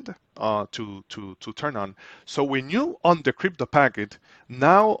recommend to turn on. So when you undecrypt the packet,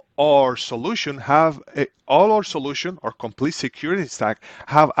 now our solution all our solution, our complete security stack,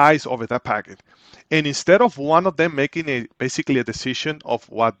 have eyes over that packet. And instead of one of them making basically a decision of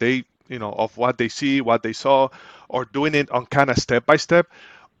what they see, what they saw, or doing it on kind of step by step,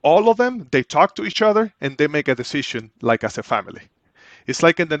 all of them, they talk to each other and they make a decision like as a family. It's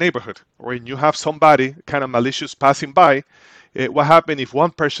like in the neighborhood when you have somebody kind of malicious passing by. What happens if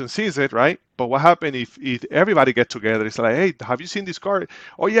one person sees it, right? But what happens if everybody get together? It's like, hey, have you seen this car?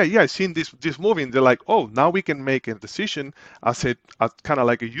 Oh yeah, I've seen this movie. And they're like, oh, now we can make a decision as kind of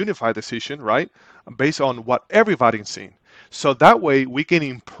like a unified decision, right? Based on what everybody's seen. So that way we can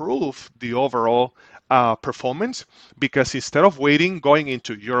improve the overall performance, because instead of waiting, going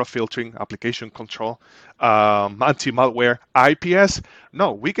into Euro filtering, application control, anti-malware, IPS,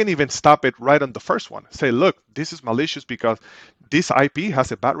 no, we can even stop it right on the first one. Say, look, this is malicious because this IP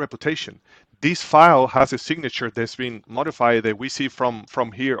has a bad reputation. This file has a signature that's been modified that we see from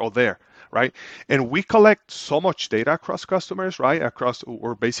here or there, right? And we collect so much data across customers, right? Across,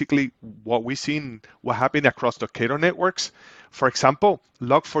 or basically what we seen, what happened across the Cato networks. For example,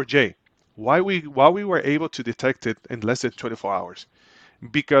 Log4j. Why we were able to detect it in less than 24 hours?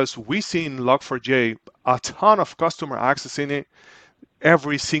 Because we seen Log4j a ton of customer accessing it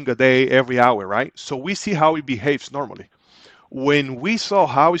every single day, every hour, right? So we see how it behaves normally. When we saw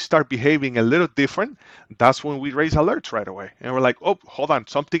how it started behaving a little different, that's when we raised alerts right away. And we're like, oh, hold on,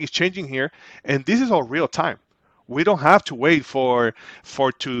 something is changing here. And this is all real time. We don't have to wait for the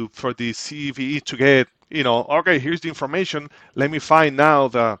CVE to get, okay, here's the information. Let me find now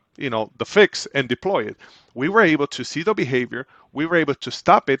the fix and deploy it. We were able to see the behavior. We were able to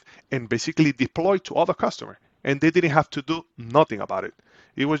stop it and basically deploy to other customers. And they didn't have to do nothing about it.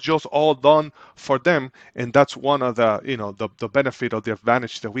 It was just all done for them, and that's one of the benefit of the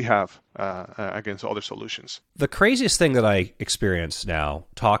advantage that we have against other solutions. The craziest thing that I experience now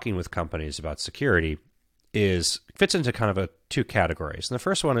talking with companies about security fits into kind of two categories. And the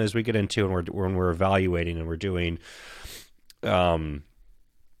first one is we get into when we're evaluating and we're doing, we'll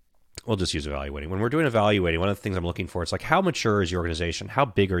just use evaluating. When we're doing evaluating, one of the things I'm looking for is like, how mature is your organization? How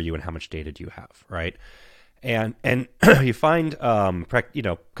big are you, and how much data do you have, right? And you find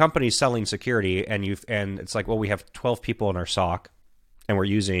companies selling security, and it's like, well, we have 12 people in our SOC, and we're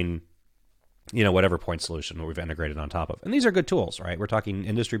using whatever point solution that we've integrated on top of. And these are good tools, right? We're talking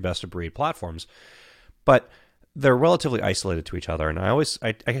industry best of breed platforms, but they're relatively isolated to each other. And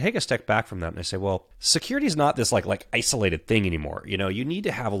I take a step back from that and I say, well, security is not this like isolated thing anymore. You need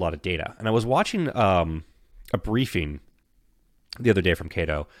to have a lot of data. And I was watching a briefing the other day from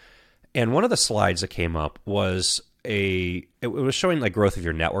Cato. And one of the slides that came up was it was showing like growth of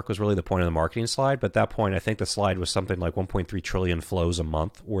your network was really the point of the marketing slide. But at that point, I think the slide was something like 1.3 trillion flows a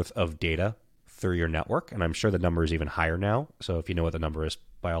month worth of data through your network. And I'm sure the number is even higher now. So if you know what the number is,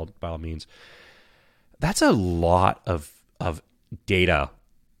 by all means, that's a lot of data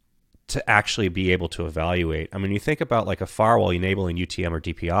to actually be able to evaluate. I mean, you think about like a firewall enabling UTM or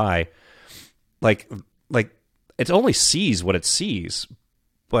DPI, like it only sees what it sees,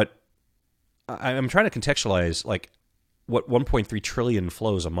 but I'm trying to contextualize like what 1.3 trillion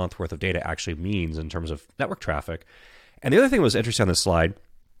flows a month worth of data actually means in terms of network traffic. And the other thing that was interesting on this slide,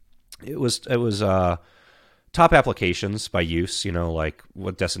 it was top applications by use, like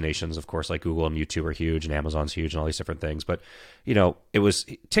what destinations, of course, like Google and YouTube are huge and Amazon's huge and all these different things. But, it was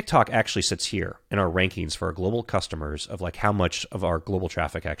TikTok actually sits here in our rankings for our global customers of like how much of our global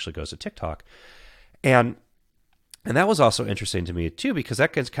traffic actually goes to TikTok. And that was also interesting to me too, because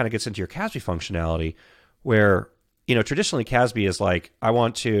that kind of gets into your CASB functionality where, traditionally CASB is like, I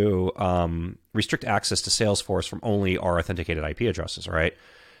want to restrict access to Salesforce from only our authenticated IP addresses, right?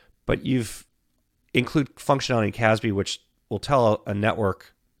 But you've include functionality in CASB, which will tell a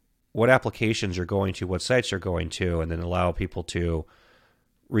network what applications you're going to, what sites you're going to, and then allow people to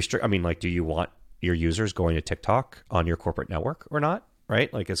restrict. I mean, like, do you want your users going to TikTok on your corporate network or not?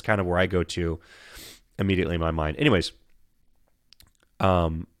 Right? Like, it's kind of where I go to immediately in my mind. Anyways,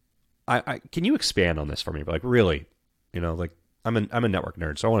 I can you expand on this for me? Like, really, like I'm a network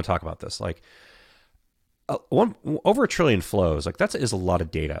nerd, so I want to talk about this. Like, over 1 trillion flows, like is a lot of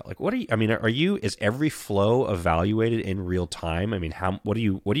data. Like, is every flow evaluated in real time? I mean, what are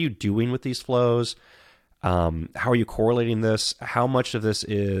you doing with these flows? How are you correlating this? How much of this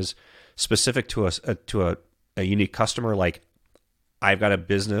is specific to a unique customer? Like, I've got a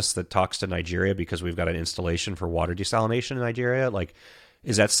business that talks to Nigeria because we've got an installation for water desalination in Nigeria. Like,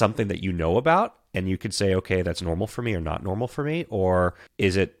 is that something that you know about? And you could say, okay, that's normal for me or not normal for me? Or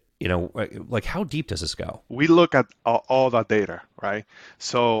is it, like how deep does this go? We look at all that data, right?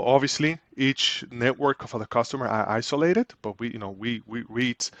 So obviously each network for the customer are isolated, but we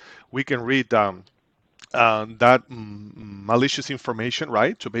can read that malicious information,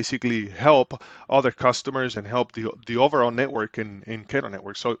 right, to basically help other customers and help the overall network in Cato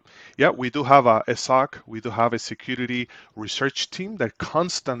Network. So yeah, we do have a SOC, we do have a security research team that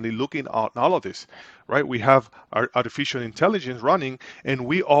constantly looking at all of this, right? We have our artificial intelligence running, and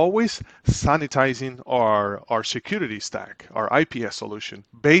we always sanitizing our security stack, our IPS solution,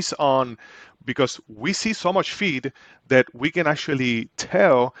 based on because we see so much feed that we can actually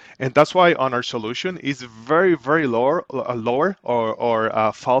tell, and that's why on our solution is very, very lower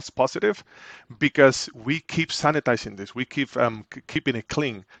or false positive, because we keep sanitizing this. We keep keeping it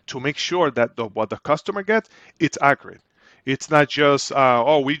clean to make sure that what the customer gets, it's accurate. It's not just,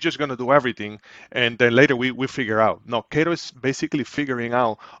 we're just going to do everything and then later we figure out. No, Cato is basically figuring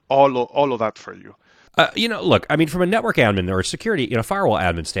out all of that for you. Look, I mean, from a network admin or security, firewall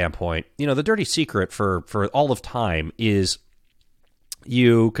admin standpoint, the dirty secret for all of time is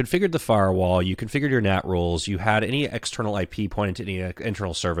you configured the firewall, you configured your NAT rules, you had any external IP pointed to any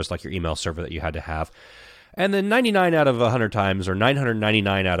internal service like your email server that you had to have. And then 99 out of 100 times or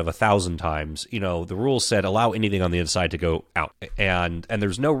 999 out of 1,000 times, the rules said allow anything on the inside to go out. And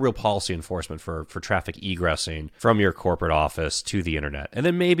there's no real policy enforcement for traffic egressing from your corporate office to the internet. And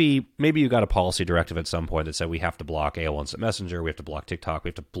then maybe you got a policy directive at some point that said we have to block AOL Instant Messenger, we have to block TikTok, we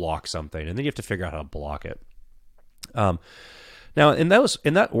have to block something, and then you have to figure out how to block it. Now, in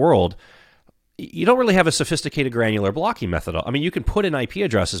that world, you don't really have a sophisticated granular blocking method. I mean, you can put in IP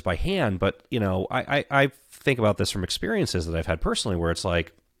addresses by hand, but I think about this from experiences that I've had personally, where it's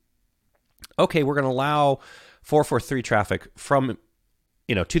like, okay, we're going to allow 443 traffic from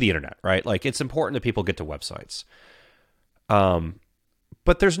to the internet, right? Like it's important that people get to websites,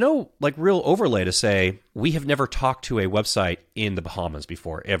 but there's no like real overlay to say we have never talked to a website in the Bahamas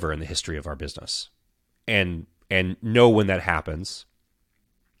before, ever in the history of our business, and know when that happens.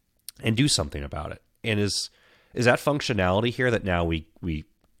 And do something about it. And is that functionality here that now we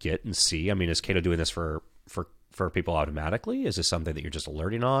get and see? I mean, is Cato doing this for people automatically? Is this something that you're just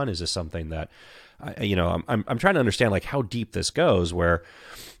alerting on? Is this something that I'm trying to understand like how deep this goes? Where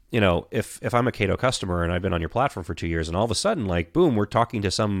if I'm a Cato customer and I've been on your platform for 2 years, and all of a sudden like boom, we're talking to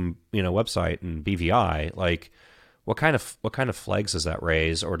some website and BVI, like what kind of flags does that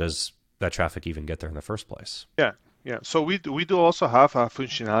raise, or does that traffic even get there in the first place? Yeah, so we do also have a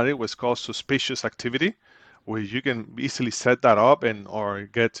functionality what's called suspicious activity, where you can easily set that up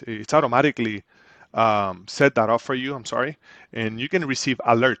it's automatically set that up for you. I'm sorry, and you can receive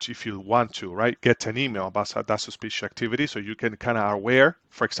alerts if you want to, right? Get an email about that suspicious activity, so you can kind of aware,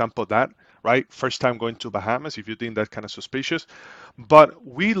 for example, that right first time going to Bahamas if you think that kind of suspicious. But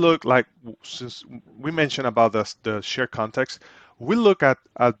we look like, since we mentioned about the shared context, we look at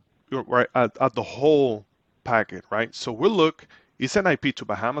the whole packet, right? So we'll look, it's an IP to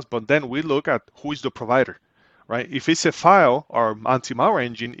Bahamas, but then we look at who is the provider, right? If it's a file or anti-malware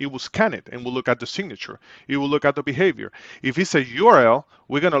engine, it will scan it and we'll look at the signature. It will look at the behavior. If it's a URL,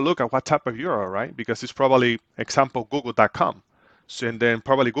 we're going to look at what type of URL, right? Because it's probably, example, google.com. So, and then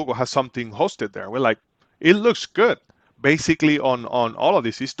probably Google has something hosted there. We're like, it looks good. Basically on all of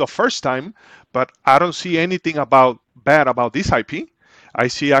this, it's the first time, but I don't see anything bad about this IP. I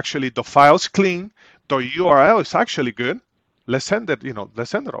see actually the file's clean. The URL is actually good. Let's send it,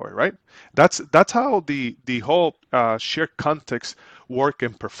 let's send it over, right? That's how the whole shared context work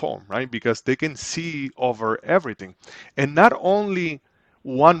and perform, right? Because they can see over everything. And not only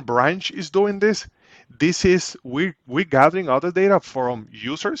one branch is doing this. This is, we're gathering other data from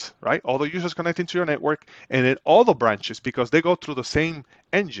users, right? All the users connecting to your network, and then all the branches, because they go through the same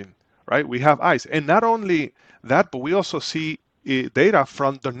engine, right? We have eyes. And not only that, but we also see data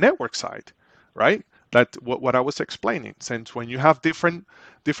from the network side, right? That what I was explaining. Since when you have different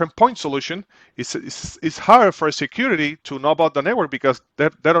point solution, it's hard for security to know about the network because they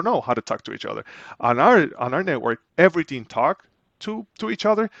don't know how to talk to each other. On our network, everything talk to each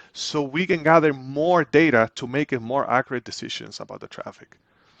other, so we can gather more data to make more accurate decisions about the traffic.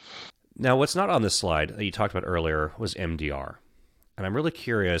 Now, what's not on this slide that you talked about earlier was MDR. And I'm really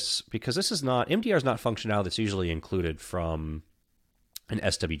curious because MDR is not functionality that's usually included from an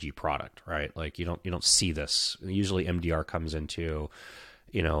SWG product, right? Like you don't see this. Usually MDR comes into,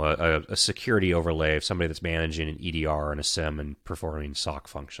 a security overlay of somebody that's managing an EDR and a SIEM and performing SOC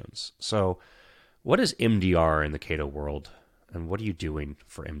functions. So what is MDR in the Cato world, and what are you doing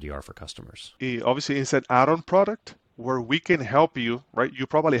for MDR for customers? Obviously, it's an add-on product where we can help you, right? You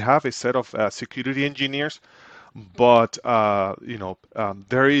probably have a set of security engineers, but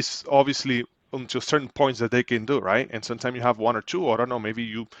there is obviously to certain points that they can do, right? And sometimes you have one or two, or I don't know, maybe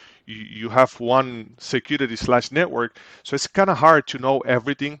you have one security/network, so it's kind of hard to know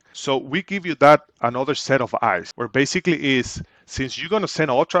everything. So we give you that another set of eyes, where basically is, since you're going to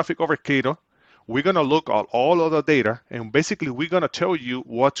send all traffic over Cato, we're going to look at all of the data, and basically we're going to tell you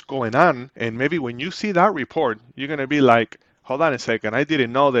what's going on. And maybe when you see that report, you're going to be like, hold on a second, I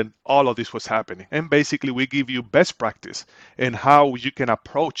didn't know that all of this was happening. And basically we give you best practice and how you can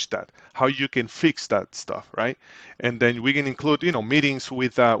approach that, how you can fix that stuff, right? And then we can include, meetings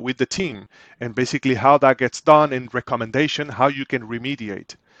with the team and basically how that gets done and recommendation, how you can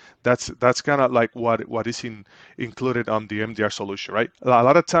remediate. That's kind of like what is included on the MDR solution, right? A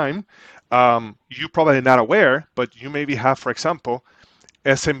lot of time, you're probably not aware, but you maybe have, for example,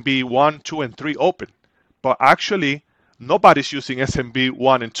 SMB 1, 2, and 3 open. But actually, nobody's using SMB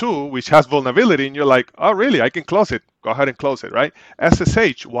 1 and 2, which has vulnerability, and you're like, oh, really? I can close it. Go ahead and close it, right?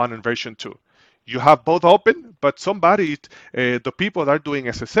 SSH 1 and version 2. You have both open, but the people that are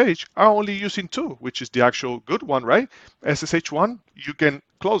doing SSH are only using 2, which is the actual good one, right? SSH 1, you can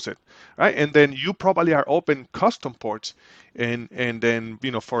close it, right? And then you probably are open custom ports, and then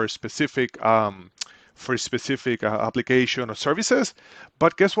for a specific application or services.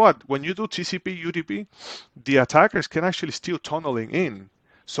 But guess what? When you do TCP, UDP, the attackers can actually still tunneling in.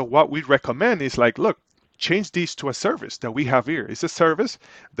 So what we recommend is like, look, change this to a service that we have here. It's a service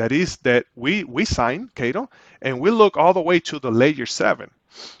that we sign, Cato, and we look all the way to the layer 7.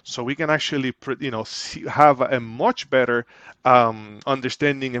 So we can actually, have a much better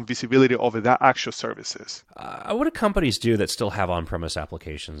understanding and visibility over that actual services. What do companies do that still have on-premise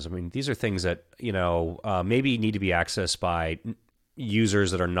applications? I mean, these are things that maybe need to be accessed by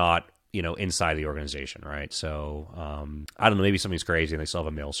users that are not inside the organization, right? So I don't know, maybe something's crazy and they still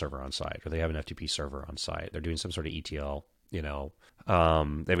have a mail server on site, or they have an FTP server on site. They're doing some sort of ETL. They've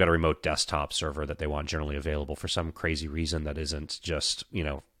got a remote desktop server that they want generally available for some crazy reason that isn't just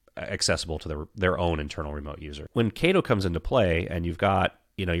accessible to their own internal remote user. When Cato comes into play and you've got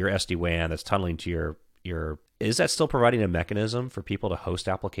your SD-WAN that's tunneling to your is that still providing a mechanism for people to host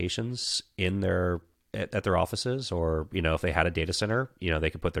applications at their offices, or if they had a data center, they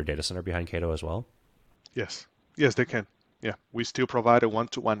could put their data center behind Cato as well? Yes, they can. Yeah, we still provide a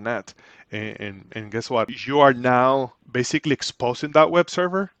one-to-one net, and guess what? You are now basically exposing that web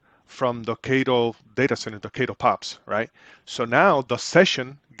server from the Cato data center, the Cato POPs, right? So now the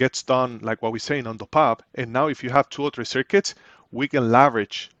session gets done like what we're saying on the POP, and now if you have 2 or 3 circuits, we can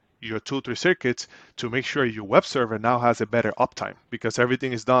leverage your 2 or 3 circuits to make sure your web server now has a better uptime, because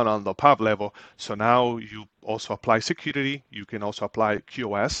everything is done on the POP level. So now you also apply security, you can also apply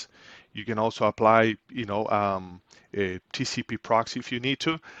QoS, you can also apply a TCP proxy if you need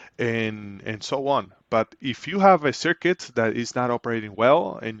to, and so on. But if you have a circuit that is not operating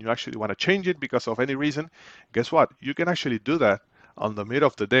well and you actually want to change it because of any reason, guess what? You can actually do that on the middle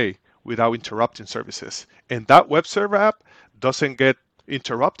of the day without interrupting services. And that web server app doesn't get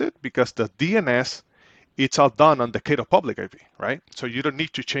interrupted because the DNS, it's all done on the Cato public IP, right? So you don't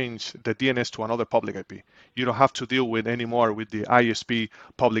need to change the DNS to another public IP. You don't have to deal with anymore with the ISP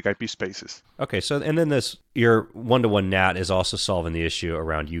public IP spaces. Okay, so and then your one-to-one NAT is also solving the issue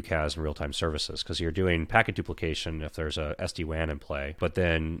around UCaaS and real-time services, because you're doing packet duplication if there's a SD-WAN in play, but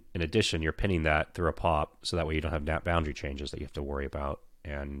then in addition, you're pinning that through a POP, so that way you don't have NAT boundary changes that you have to worry about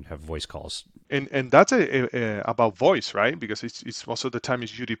and have voice calls. And that's about voice, right? Because it's most of the time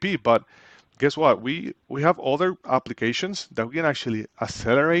is UDP, but guess what? We have other applications that we can actually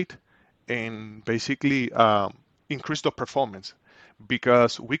accelerate and basically increase the performance,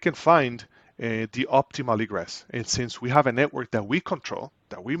 because we can find the optimal egress. And since we have a network that we control,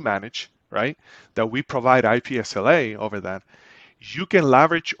 that we manage, right, that we provide IP/SLA over that, you can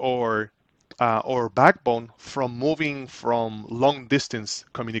leverage our backbone from moving from long distance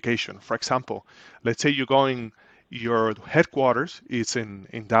communication. For example, let's say your headquarters is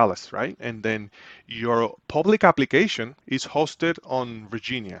in Dallas, right? And then your public application is hosted on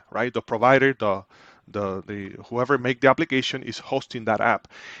Virginia, right? The provider, the whoever make the application is hosting that app.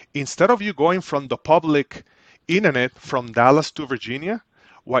 Instead of you going from the public internet from Dallas to Virginia,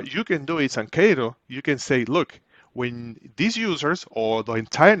 what you can do is on Cato, you can say, look, when these users or the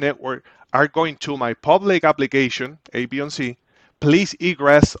entire network are going to my public application, A, B, and C, please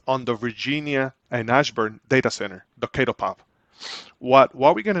egress on the Virginia and Ashburn data center, the Cato POP. What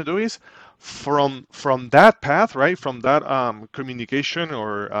we're going to do is from that path, right, from that communication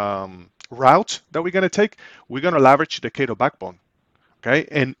or route that we're going to take, we're going to leverage the Cato backbone. Okay,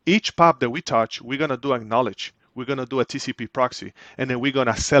 and each POP that we touch, we're going to do acknowledge. We're going to do a TCP proxy, and then we're going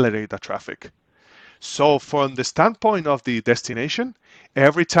to accelerate the traffic. So from the standpoint of the destination,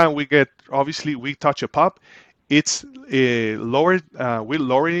 every time we touch a POP, it's we're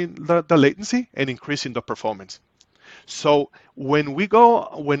lowering the latency and increasing the performance. So when we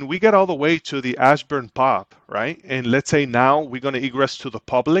get all the way to the Ashburn POP, right, and let's say now we're going to egress to the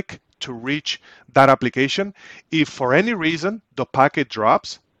public to reach that application, if for any reason the packet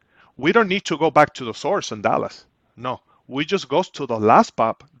drops, we don't need to go back to the source in Dallas. No, we just goes to the last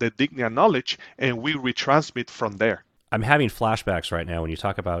POP, the dignity knowledge, and we retransmit from there. I'm having flashbacks right now when you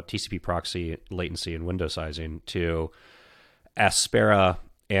talk about TCP proxy latency and window sizing to Aspera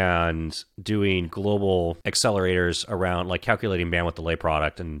and doing global accelerators around like calculating bandwidth delay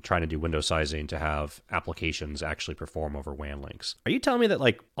product and trying to do window sizing to have applications actually perform over WAN links. Are you telling me that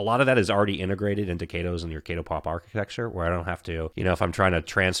like a lot of that is already integrated into Cato's and your Cato POP architecture where I don't have to, if I'm trying to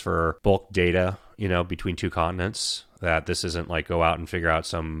transfer bulk data, between two continents, that this isn't like go out and figure out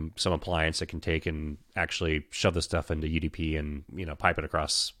some appliance that can take and actually shove the stuff into UDP and, pipe it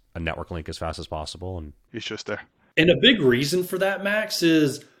across a network link as fast as possible? And it's just there. And a big reason for that, Max,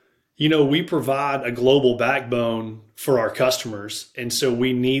 is, we provide a global backbone for our customers. And so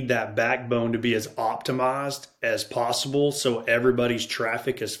we need that backbone to be as optimized as possible so everybody's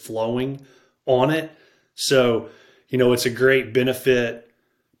traffic is flowing on it. So, it's a great benefit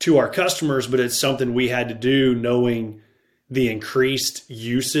to our customers, but it's something we had to do knowing the increased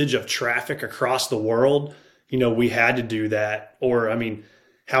usage of traffic across the world. We had to do that. Or,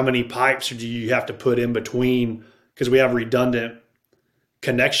 how many pipes do you have to put in between? Because we have redundant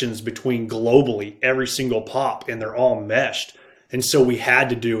connections between globally every single POP, and they're all meshed. And so we had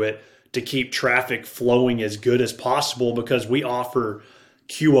to do it to keep traffic flowing as good as possible, because we offer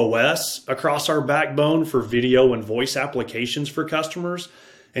QoS across our backbone for video and voice applications for customers.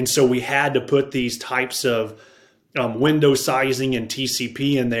 And so we had to put these types of window sizing and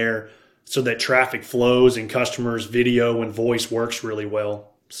TCP in there so that traffic flows and customers' video and voice works really well.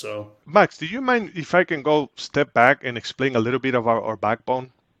 So, Max, do you mind if I can go step back and explain a little bit of our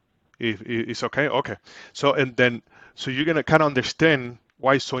backbone? If it's okay? Okay. So you're gonna kind of understand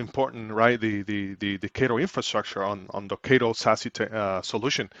why it's so important, right? The Cato infrastructure on the Cato SASE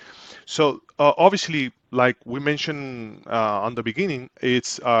solution. So obviously, like we mentioned on the beginning,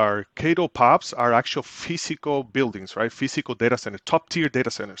 it's our Cato POPs are actual physical buildings, right? Physical data centers, top tier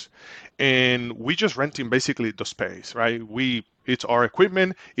data centers, and we just renting basically the space, right? It's our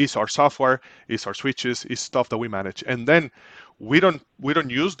equipment, it's our software, it's our switches, it's stuff that we manage, and then we don't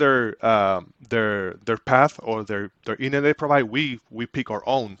use their path or their internet they provide. We pick our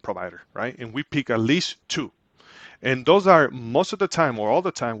own provider, right? And we pick at least two, and those are most of the time or all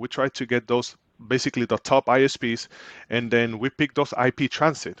the time we try to get those basically the top ISPs, and then we pick those IP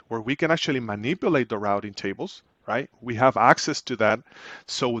transit where we can actually manipulate the routing tables. Right? We have access to that.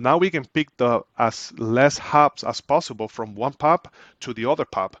 So now we can pick as less hubs as possible from one POP to the other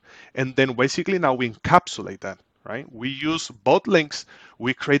POP. And then basically now we encapsulate that, right? We use both links.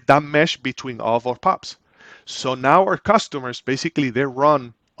 We create that mesh between all of our POPs. So now our customers, basically they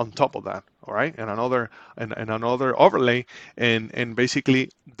run on top of that, all right? And another overlay. And basically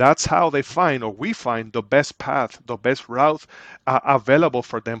that's how they find, or we find, the best path, the best route available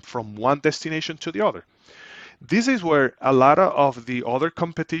for them from one destination to the other. This is where a lot of the other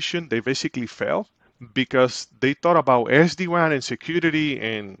competition, they basically fail because they thought about SD-WAN and security,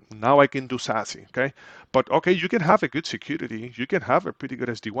 and now I can do SASE, okay? But okay, you can have a good security, you can have a pretty good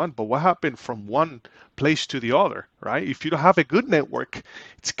SD-WAN, but what happened from one place to the other, right? If you don't have a good network,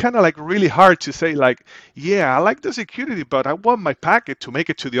 it's kind of like really hard to say like, yeah, I like the security, but I want my packet to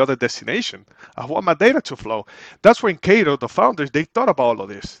make it to the other destination. I want my data to flow. That's when Cato, the founders, they thought about all of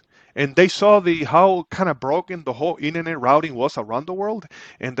this. And they saw how kind of broken the whole internet routing was around the world,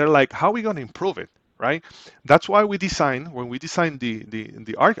 and they're like, how are we going to improve it, right? That's why when we design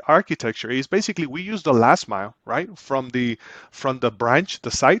the architecture, is basically we use the last mile, right, from the branch,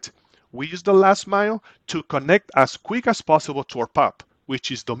 the site. We use the last mile to connect as quick as possible to our POP, which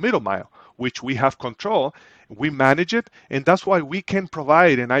is the middle mile, which we have control. We manage it, and that's why we can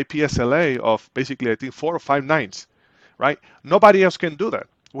provide an IP SLA of basically, I think, 4 or 5 nines, right? Nobody else can do that.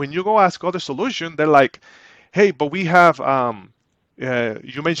 When you go ask other solution, they're like, hey, but we have,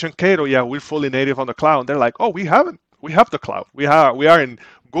 you mentioned Cato, yeah, we're fully native on the cloud. They're like, oh, we haven't. We have the cloud. We are in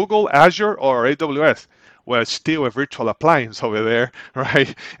Google, Azure, or AWS. Well, it's still a virtual appliance over there,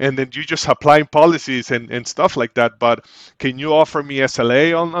 right? And then you just applying policies and stuff like that. But can you offer me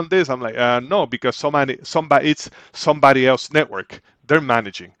SLA on this? I'm like, no, because it's somebody else's network. They're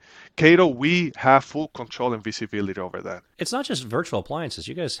managing. Cato, we have full control and visibility over that. It's not just virtual appliances.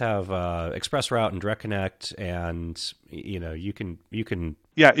 You guys have ExpressRoute and Direct Connect, and you can.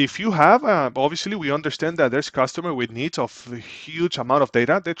 Yeah, if you have, obviously we understand that there's customer with needs of a huge amount of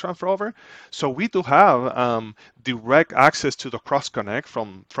data they transfer over. So we do have direct access to the cross connect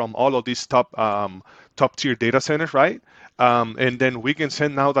from all of these top tier data centers, right? And then we can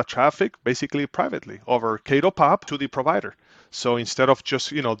send now the traffic basically privately over Cato POP to the provider. So instead of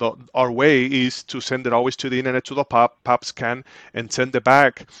just, our way is to send it always to the internet, to the POP scan, and send it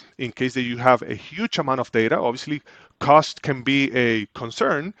back in case that you have a huge amount of data. Obviously, cost can be a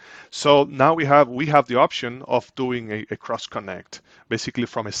concern. So now we have the option of doing a cross connect. Basically,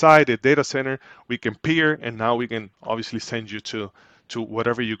 from a site, a data center, we can peer, and now we can obviously send you to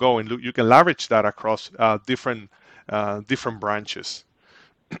wherever you go, and you can leverage that across different branches.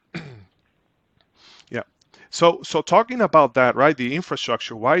 Yeah. So talking about that, right? The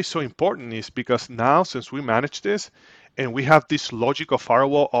infrastructure, why it's so important is because now, since we manage this and we have this logical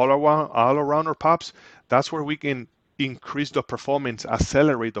firewall all around our POPs, that's where we can increase the performance,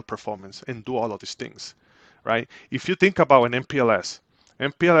 accelerate the performance, and do all of these things, right? If you think about an MPLS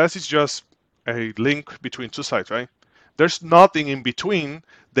is just a link between two sites, right? There's nothing in between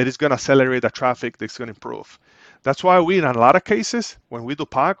that is going to accelerate the traffic that's going to improve. That's why we, in a lot of cases, when we do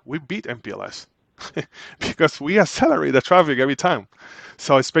POC, we beat MPLS because we accelerate the traffic every time.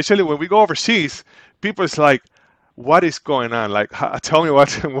 So especially when we go overseas, people is like, what is going on? Like, tell me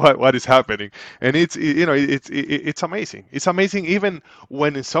what is happening. And it's amazing. It's amazing even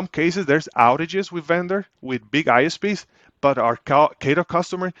when in some cases there's outages with big ISPs, but our Cato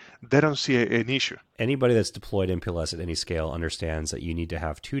customer, they don't see an issue. Anybody that's deployed MPLS at any scale understands that you need to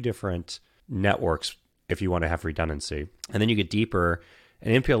have two different networks if you want to have redundancy. And then you get deeper,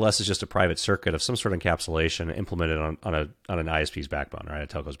 and MPLS is just a private circuit of some sort of encapsulation implemented on an ISP's backbone, right? A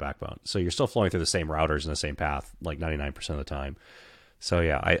telco's backbone. So you're still flowing through the same routers in the same path, like 99% of the time. So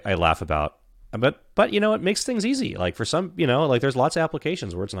yeah, I laugh about, but it makes things easy. Like for some, like there's lots of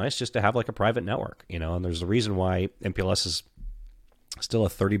applications where it's nice just to have like a private network, and there's a reason why MPLS is still a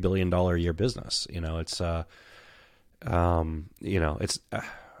 $30 billion a year business. It's, it's,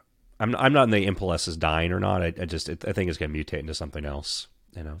 I'm not in the MPLS is dying or not. I think it's going to mutate into something else.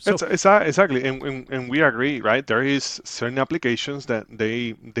 So, exactly, and we agree, right? There is certain applications that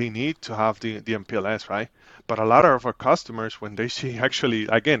they need to have the MPLS, right? But a lot of our customers, when they see actually,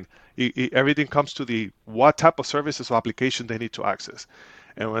 again, everything comes to what type of services or application they need to access,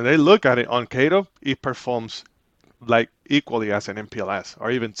 and when they look at it on Cato, it performs like equally as an MPLS,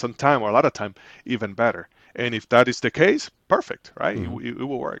 or even sometime or a lot of time even better. And if that is the case, perfect, right? Mm-hmm. It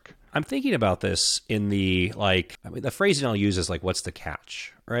will work. I'm thinking about this in the the phrasing I'll use is like, what's the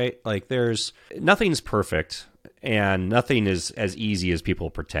catch, right? Like nothing's perfect and nothing is as easy as people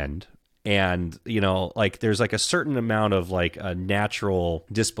pretend. And, there's like a certain amount of like a natural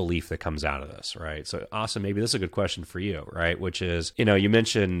disbelief that comes out of this, right? So Austin, maybe this is a good question for you, right? Which is, you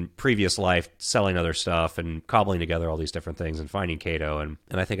mentioned previous life, selling other stuff and cobbling together all these different things and finding Cato. And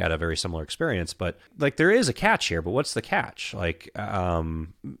I think I had a very similar experience, but like there is a catch here, but what's the catch? Like, are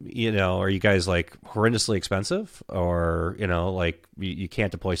you guys like horrendously expensive or, like you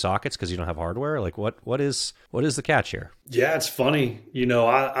can't deploy sockets because you don't have hardware? Like what is the catch here? Yeah, it's funny.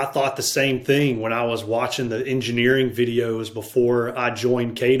 I thought the same thing when I was watching the engineering videos before I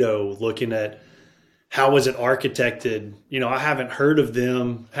joined Cato, looking at how was it architected. I haven't heard of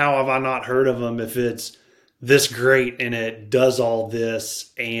them. How have I not heard of them if it's this great and it does all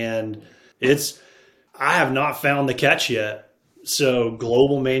this? And I have not found the catch yet. So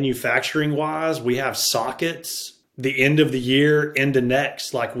global manufacturing wise, we have sockets the end of the year into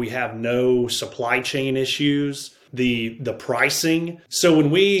next, like we have no supply chain issues. The pricing. So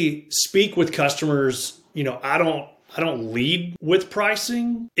when we speak with customers, I don't lead with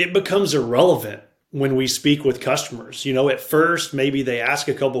pricing. It becomes irrelevant when we speak with customers. At first, maybe they ask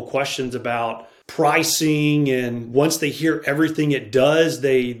a couple questions about pricing, and once they hear everything it does,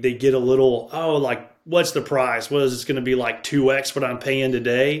 they get a little, what's the price? What is this going to be, like 2x what I'm paying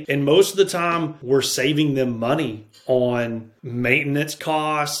today? And most of the time, we're saving them money on maintenance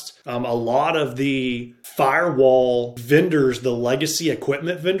costs. A lot of the firewall vendors, the legacy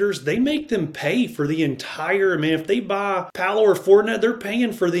equipment vendors, they make them pay for the entire, if they buy Palo or Fortinet, they're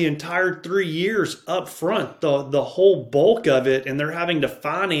paying for the entire 3 years up front, the whole bulk of it, and they're having to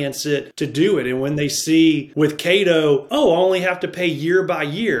finance it to do it. And when they see with Cato, I only have to pay year by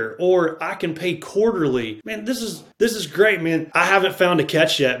year, or I can pay quarterly. Man, this is great, man. I haven't found a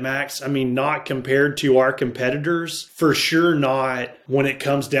catch yet, Max. Not compared to our competitors, for sure not when it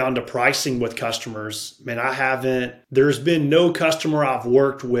comes down to pricing with customers. Man, I haven't. There's been no customer I've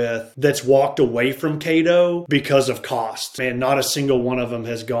worked with that's walked away from Cato because of cost. Man, not a single one of them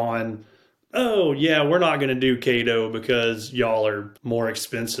has gone, oh yeah, we're not going to do Cato because y'all are more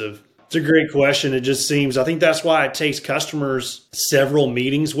expensive. It's a great question. It just seems, I think that's why it takes customers several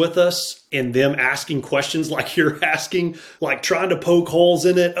meetings with us and them asking questions like you're asking, like trying to poke holes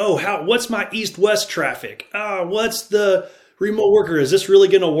in it. Oh, what's my east-west traffic? What's the remote worker, is this really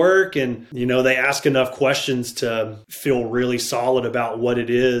going to work? And, they ask enough questions to feel really solid about what it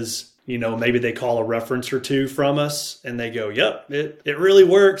is. Maybe they call a reference or two from us and they go, yep, it really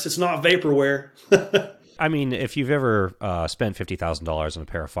works. It's not vaporware. I mean, if you've ever spent $50,000 on a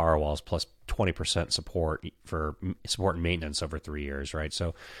pair of firewalls plus 20% support for support and maintenance over 3 years, right?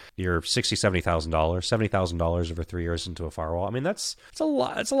 So you're $60,000, $70,000, $70,000 over 3 years into a firewall. I mean, it's a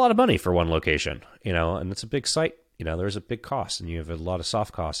lot. It's a lot of money for one location, and it's a big site. There's a big cost, and you have a lot of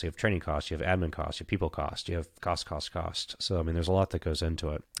soft costs. You have training costs, you have admin costs, you have people costs, you have cost. So, I mean, there's a lot that goes into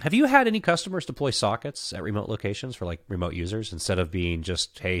it. Have you had any customers deploy sockets at remote locations for like remote users instead of being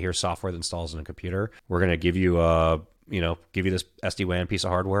just, hey, here's software that installs in a computer. We're going to give you this SD-WAN piece of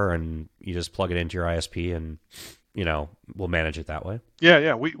hardware and you just plug it into your ISP and, we'll manage it that way?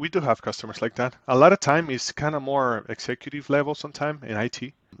 Yeah. We do have customers like that. A lot of time it's kind of more executive level sometime in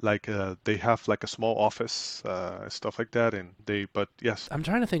IT. Like they have like a small office, stuff like that. But yes. I'm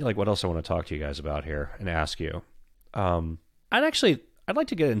trying to think like what else I want to talk to you guys about here and ask you. I'd like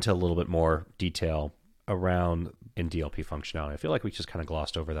to get into a little bit more detail around in DLP functionality. I feel like we just kind of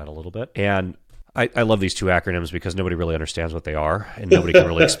glossed over that a little bit. And I love these two acronyms because nobody really understands what they are and nobody can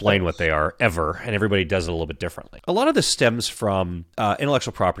really explain what they are ever, and everybody does it a little bit differently. A lot of this stems from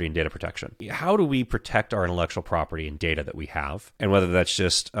intellectual property and data protection. How do we protect our intellectual property and data that we have? And whether that's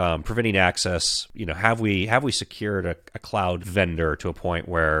just preventing access, have we secured a cloud vendor to a point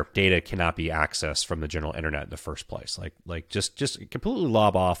where data cannot be accessed from the general internet in the first place? Like just completely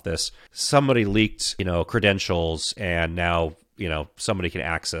lob off this, somebody leaked, credentials and now somebody can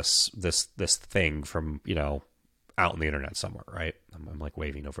access this thing from, out in the internet somewhere, right? I'm like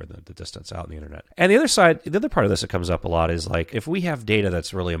waving over the distance out in the internet. And the other part of this that comes up a lot is like, if we have data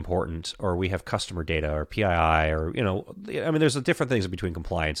that's really important, or we have customer data or PII, or, there's different things between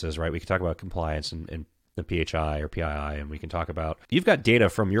compliances, right? We can talk about compliance and the PHI or PII, and we can talk about, you've got data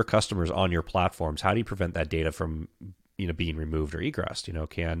from your customers on your platforms. How do you prevent that data from being removed or egressed?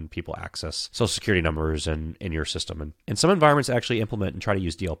 Can people access social security numbers in your system? And some environments actually implement and try to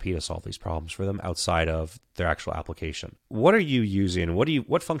use DLP to solve these problems for them outside of their actual application. What are you using? What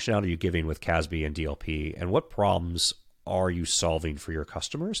functionality are you giving with CASB and DLP? And what problems are you solving for your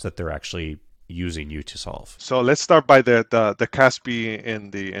customers that they're actually using you to solve? So let's start by the CASB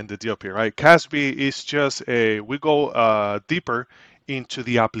and the DLP, right? CASB is just we go deeper into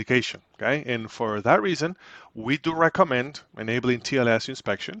the application, okay? And for that reason, we do recommend enabling TLS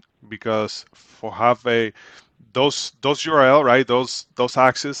inspection, because those URL, right? Those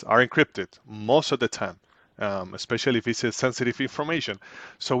access are encrypted most of the time, especially if it's sensitive information.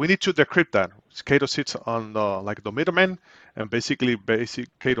 So we need to decrypt that. Cato sits on the middleman, and basically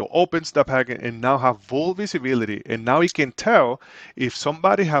Cato opens the packet and now have full visibility, and now it can tell if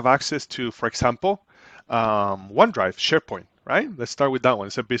somebody have access to, for example, OneDrive, SharePoint. Right? Let's start with that one.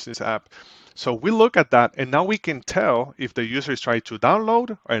 It's a business app. So we look at that, and now we can tell if the user is trying to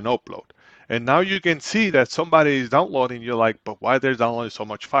download or an upload. And now you can see that somebody is downloading. You're like, but why they're downloading so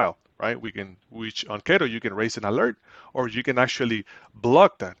much file, right? Which on Cato, you can raise an alert, or you can actually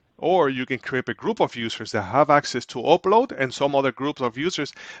block that. Or you can create a group of users that have access to upload, and some other groups of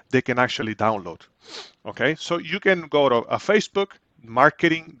users, they can actually download. Okay, so you can go to a Facebook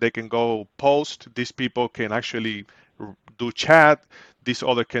marketing, they can go post. These people can actually do chat, this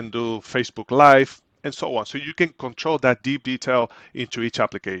other can do Facebook Live, and so on. So you can control that deep detail into each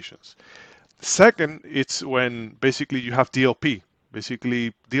applications. Second, it's when basically you have DLP.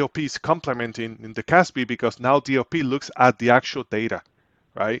 Basically, DLP is complementing in the CASB, because now DLP looks at the actual data,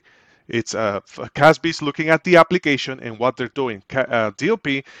 right? It's CASB is looking at the application and what they're doing.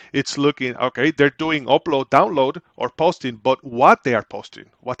 DLP, it's looking, okay, they're doing upload, download, or posting, but what they are posting,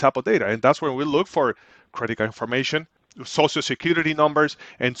 what type of data. And that's where we look for critical information, social security numbers,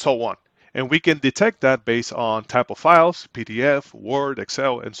 and so on. And we can detect that based on type of files, PDF, Word,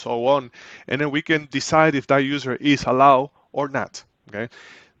 Excel, and so on. And then we can decide if that user is allowed or not. Okay,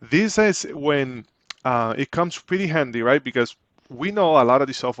 this is when it comes pretty handy, right? Because we know a lot of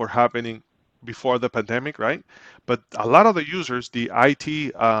the software happening before the pandemic, right? But a lot of the users, the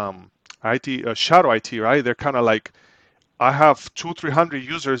shadow IT, right? They're kind of like, I have 200-300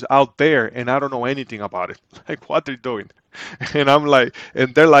 users out there and I don't know anything about it, like what they're doing. And I'm like,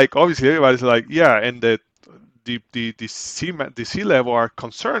 and they're like, obviously everybody's like, yeah. And the C-level are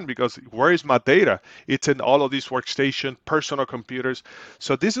concerned because where is my data? It's in all of these workstations, personal computers.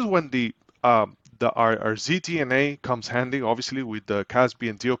 So this is when our ZTNA comes handy, obviously with the CASB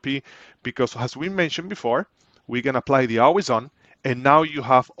and DLP, because as we mentioned before, we can apply the always on, and now you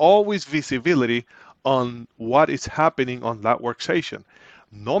have always visibility on what is happening on that workstation.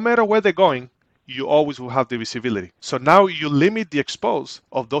 No matter where they're going, you always will have the visibility. So now you limit the expose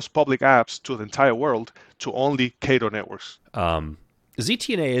of those public apps to the entire world to only Cato networks.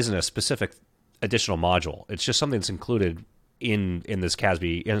 ZTNA isn't a specific additional module. It's just something that's included in this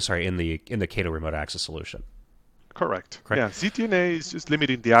CASB, in the Cato remote access solution. Correct. Yeah, ZTNA is just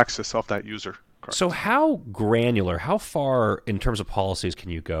limiting the access of that user. Correct. So how granular, how far in terms of policies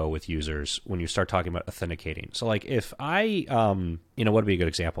can you go with users when you start talking about authenticating? So like if I, what would be a good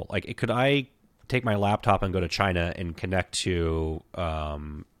example? Like could I take my laptop and go to China and connect to,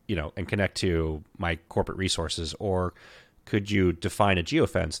 my corporate resources, or could you define a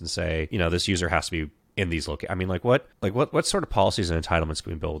geofence and say, this user has to be in these locations? I mean, what sort of policies and entitlements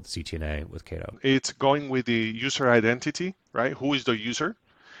can we build with CTNA with Cato? It's going with the user identity, right? Who is the user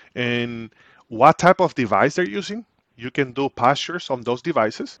and what type of device they're using. You can do pastures on those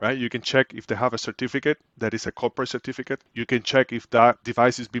devices, right? You can check if they have a certificate that is a corporate certificate. You can check if that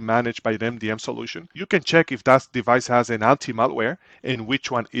device is being managed by an MDM solution. You can check if that device has an anti-malware and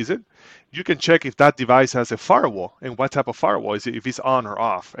which one is it. You can check if that device has a firewall and what type of firewall is it, if it's on or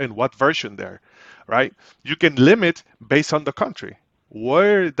off, and what version there, right? You can limit based on the country,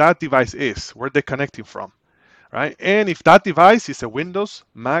 where that device is, where they're connecting from, right? And if that device is a Windows,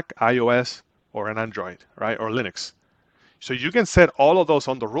 Mac, iOS, or an Android, right, or Linux. So you can set all of those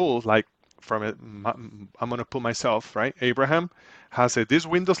on the rules, like I'm going to put myself, right? Abraham has this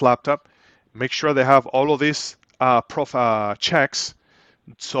Windows laptop. Make sure they have all of these checks,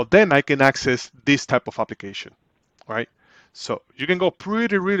 so then I can access this type of application, right? So you can go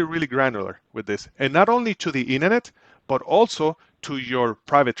pretty, really, really granular with this. And not only to the internet, but also to your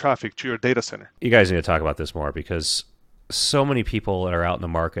private traffic, to your data center. You guys need to talk about this more, because so many people that are out in the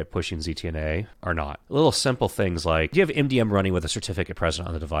market pushing ZTNA are not. Little simple things like, do you have MDM running with a certificate present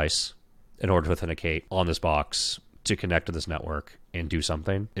on the device in order to authenticate on this box to connect to this network and do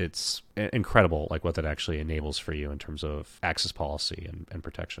something? It's incredible like what that actually enables for you in terms of access policy and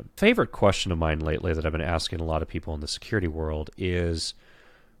protection. Favorite question of mine lately that I've been asking a lot of people in the security world is,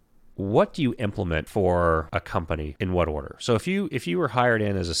 what do you implement for a company in what order? So if you were hired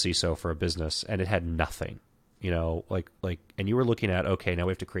in as a CISO for a business and it had nothing, and you were looking at, okay, now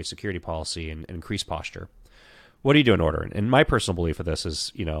we have to create security policy and increase posture. What do you do in order? And my personal belief of this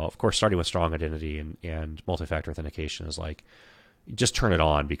is, of course, starting with strong identity and multi-factor authentication is like, just turn it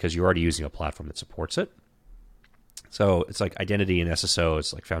on because you're already using a platform that supports it. So it's like identity and SSO,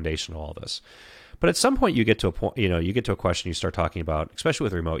 it's like foundational, all this. But at some point you get to a point, you get to a question you start talking about, especially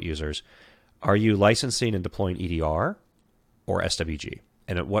with remote users, are you licensing and deploying EDR or SWG?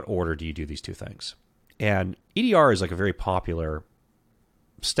 And at what order do you do these two things? And EDR is like a very popular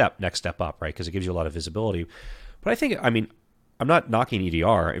next step up, right? Because it gives you a lot of visibility. But I'm not knocking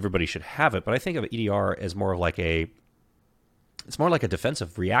EDR. Everybody should have it. But I think of EDR as more like a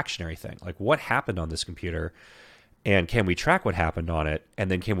defensive reactionary thing. Like, what happened on this computer? And can we track what happened on it?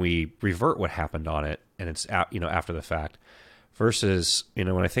 And then can we revert what happened on it? And it's after the fact. Versus,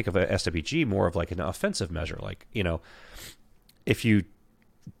 when I think of a SWG, more of like an offensive measure. Like, if you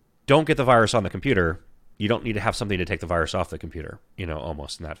don't get the virus on the computer, you don't need to have something to take the virus off the computer,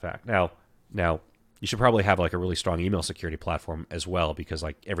 almost in that fact. Now you should probably have like a really strong email security platform as well, because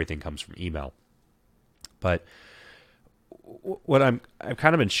like everything comes from email. But what I've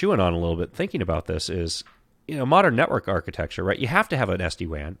kind of been chewing on a little bit thinking about this is, modern network architecture, right? You have to have an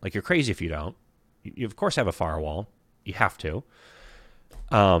SD-WAN. Like, you're crazy if you don't. You of course have a firewall. You have to.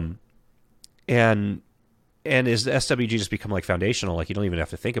 And is the SWG just become like foundational? Like, you don't even have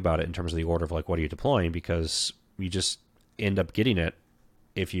to think about it in terms of the order of like, what are you deploying? Because you just end up getting it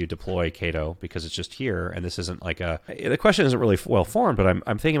if you deploy Cato, because it's just here. And this isn't like the question isn't really well formed, but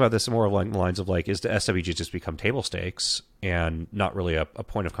I'm thinking about this more along the lines of like, is the SWG just become table stakes and not really a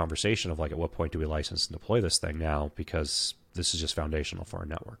point of conversation of like, at what point do we license and deploy this thing now? Because this is just foundational for our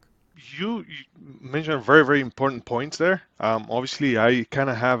network. You mentioned very, very important points there. Obviously, I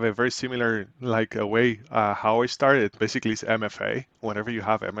kind of have a very similar a way how I started. Basically, it's MFA. Whenever you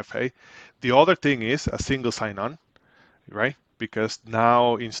have MFA, the other thing is a single sign-on, right? Because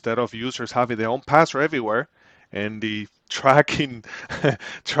now instead of users having their own password everywhere and the tracking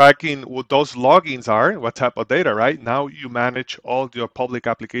what those logins are, what type of data, right? Now you manage all your public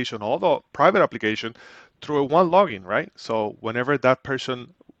application, all the private application through one login, right? So whenever that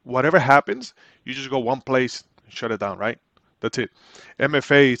person, whatever happens, you just go one place, shut it down, right? That's it.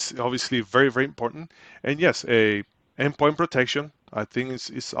 MFA is obviously very, very important. And yes, a endpoint protection, I think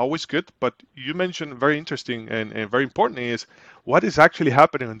is always good. But you mentioned very interesting and very important is what is actually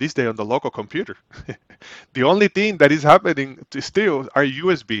happening on this day on the local computer. The only thing that is happening still are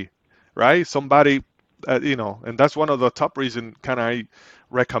USB, right? Somebody, and that's one of the top reasons kind of I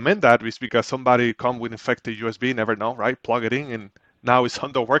recommend that is because somebody come with infected USB, never know, right? Plug it in, and now it's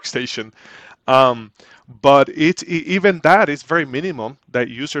on the workstation. Um, but even that is very minimum that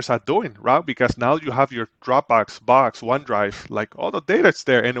users are doing, right? Because now you have your Dropbox, Box, OneDrive, like all the data is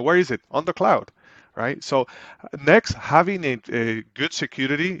there, and where is it? On the cloud, right? So next, having a good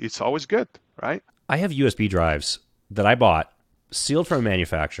security, it's always good, right? I have USB drives that I bought, sealed from a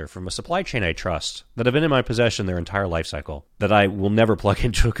manufacturer, from a supply chain I trust, that have been in my possession their entire life cycle, that I will never plug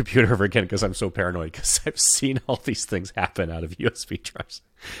into a computer ever again because I'm so paranoid, because I've seen all these things happen out of USB drives.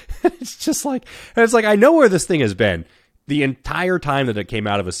 It's just like, and it's like, I know where this thing has been the entire time that it came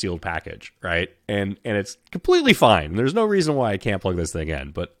out of a sealed package, right? And it's completely fine. There's no reason why I can't plug this thing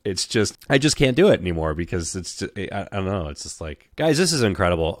in, but it's just, I just can't do it anymore because it's just, I don't know. It's just like, guys, this is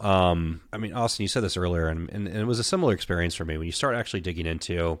incredible. I mean, Austin, you said this earlier, and it was a similar experience for me when you start actually digging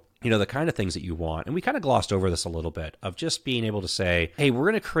into, you know, the kind of things that you want. And we kind of glossed over this a little bit of just being able to say, hey, we're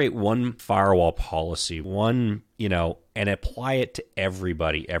going to create one firewall policy, one, you know, and apply it to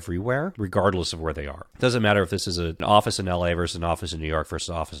everybody everywhere, regardless of where they are. It doesn't matter if this is an office in LA versus an office in New York versus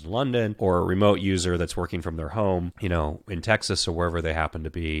an office in London, or a remote user that's working from their home, you know, in Texas or wherever they happen to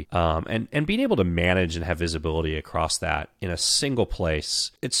be. And being able to manage and have visibility across that in a single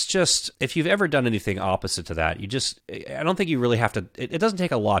place. It's just, if you've ever done anything opposite to that, I don't think you really have to, it doesn't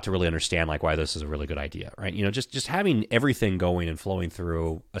take a lot to really understand like why this is a really good idea, right? You know, just having everything going and flowing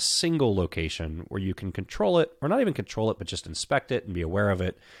through a single location where you can control it, or not even control it, but just inspect it and be aware of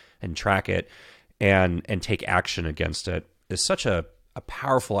it and track it and take action against it is such a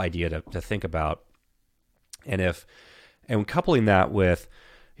powerful idea to think about. And coupling that with,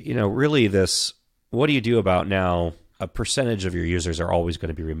 you know, really this, what do you do about now? A percentage of your users are always going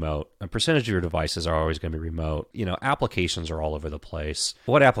to be remote. A percentage of your devices are always going to be remote. You know, applications are all over the place.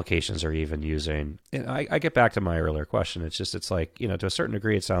 What applications are you even using? And I get back to my earlier question. It's like, you know, to a certain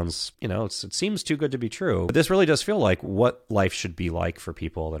degree, it sounds, you know, it seems too good to be true. But this really does feel like what life should be like for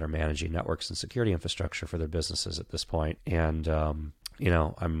people that are managing networks and security infrastructure for their businesses at this point. And, you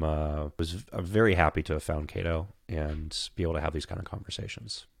know, I'm very happy to have found Cato and be able to have these kind of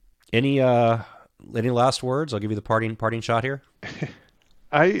conversations. Any last words? I'll give you the parting shot here.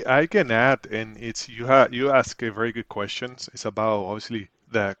 I can add, and it's you ask a very good question. It's about obviously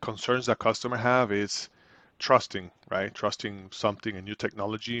the concerns that customer have is trusting, right? Trusting something, a new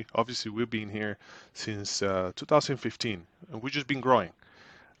technology. Obviously, we've been here since 2015, and we've just been growing.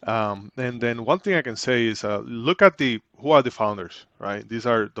 And then one thing I can say is look at who are the founders, right? These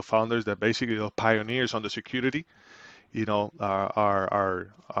are the founders that basically are pioneers on the security. You know,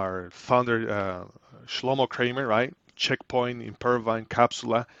 our founder, Shlomo Kramer, right? Checkpoint, Imperva,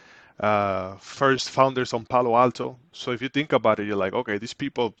 Capsula, first founders on Palo Alto. So if you think about it, you're like, okay, these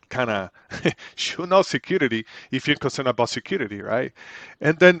people kind of should know security if you're concerned about security, right?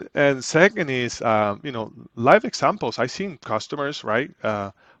 And second is, you know, live examples. I've seen customers, right?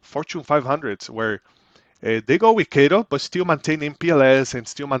 Fortune 500s where they go with Cato, but still maintain MPLS and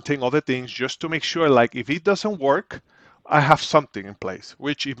still maintain other things just to make sure, like, if it doesn't work, I have something in place,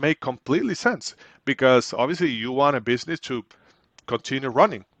 which it make completely sense because obviously you want a business to continue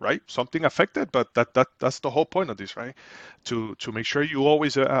running, right? Something affected, but that's the whole point of this, right? To make sure you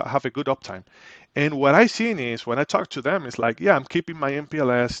always have a good uptime. And what I seen is when I talk to them, it's like, yeah, I'm keeping my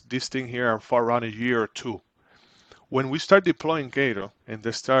MPLS, this thing here for around a year or two. When we start deploying Cato and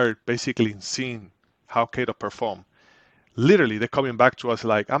they start basically seeing how Cato perform, literally they're coming back to us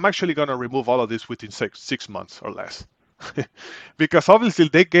like, I'm actually going to remove all of this within six months or less. Because obviously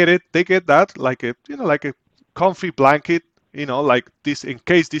they get that like a, you know, like a comfy blanket, you know, like this in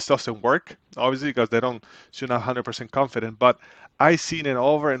case this doesn't work, obviously because they're not 100% confident. But I seen it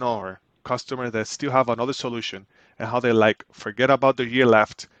over and over, customers that still have another solution and how they like, forget about the year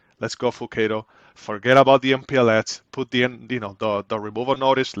left, let's go for Cato, forget about the MPLS, put the, you know, the removal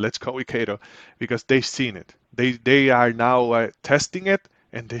notice, let's go with Cato, because they've seen it. They are now testing it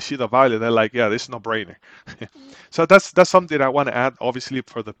and they see the value. They're like, yeah, this is no brainer. So that's something I want to add. Obviously,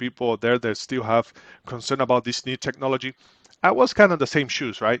 for the people there that still have concern about this new technology, I was kind of the same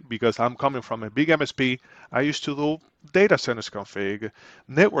shoes, right? Because I'm coming from a big MSP. I used to do data centers config,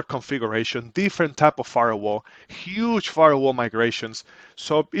 network configuration, different type of firewall, huge firewall migrations.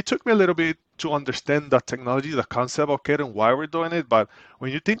 So it took me a little bit to understand the technology, the concept of Cato and why we're doing it. But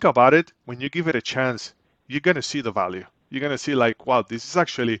when you think about it, when you give it a chance, you're going to see the value. You're going to see like, wow, this is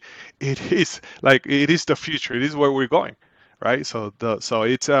actually, it is the future. It is where we're going, right? So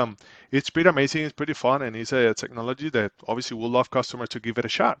it's pretty amazing. It's pretty fun. And it's a technology that obviously we'll love customers to give it a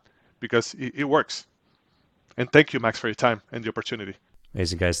shot because it works. And thank you, Max, for your time and the opportunity.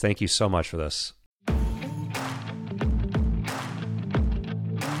 Amazing, guys. Thank you so much for this.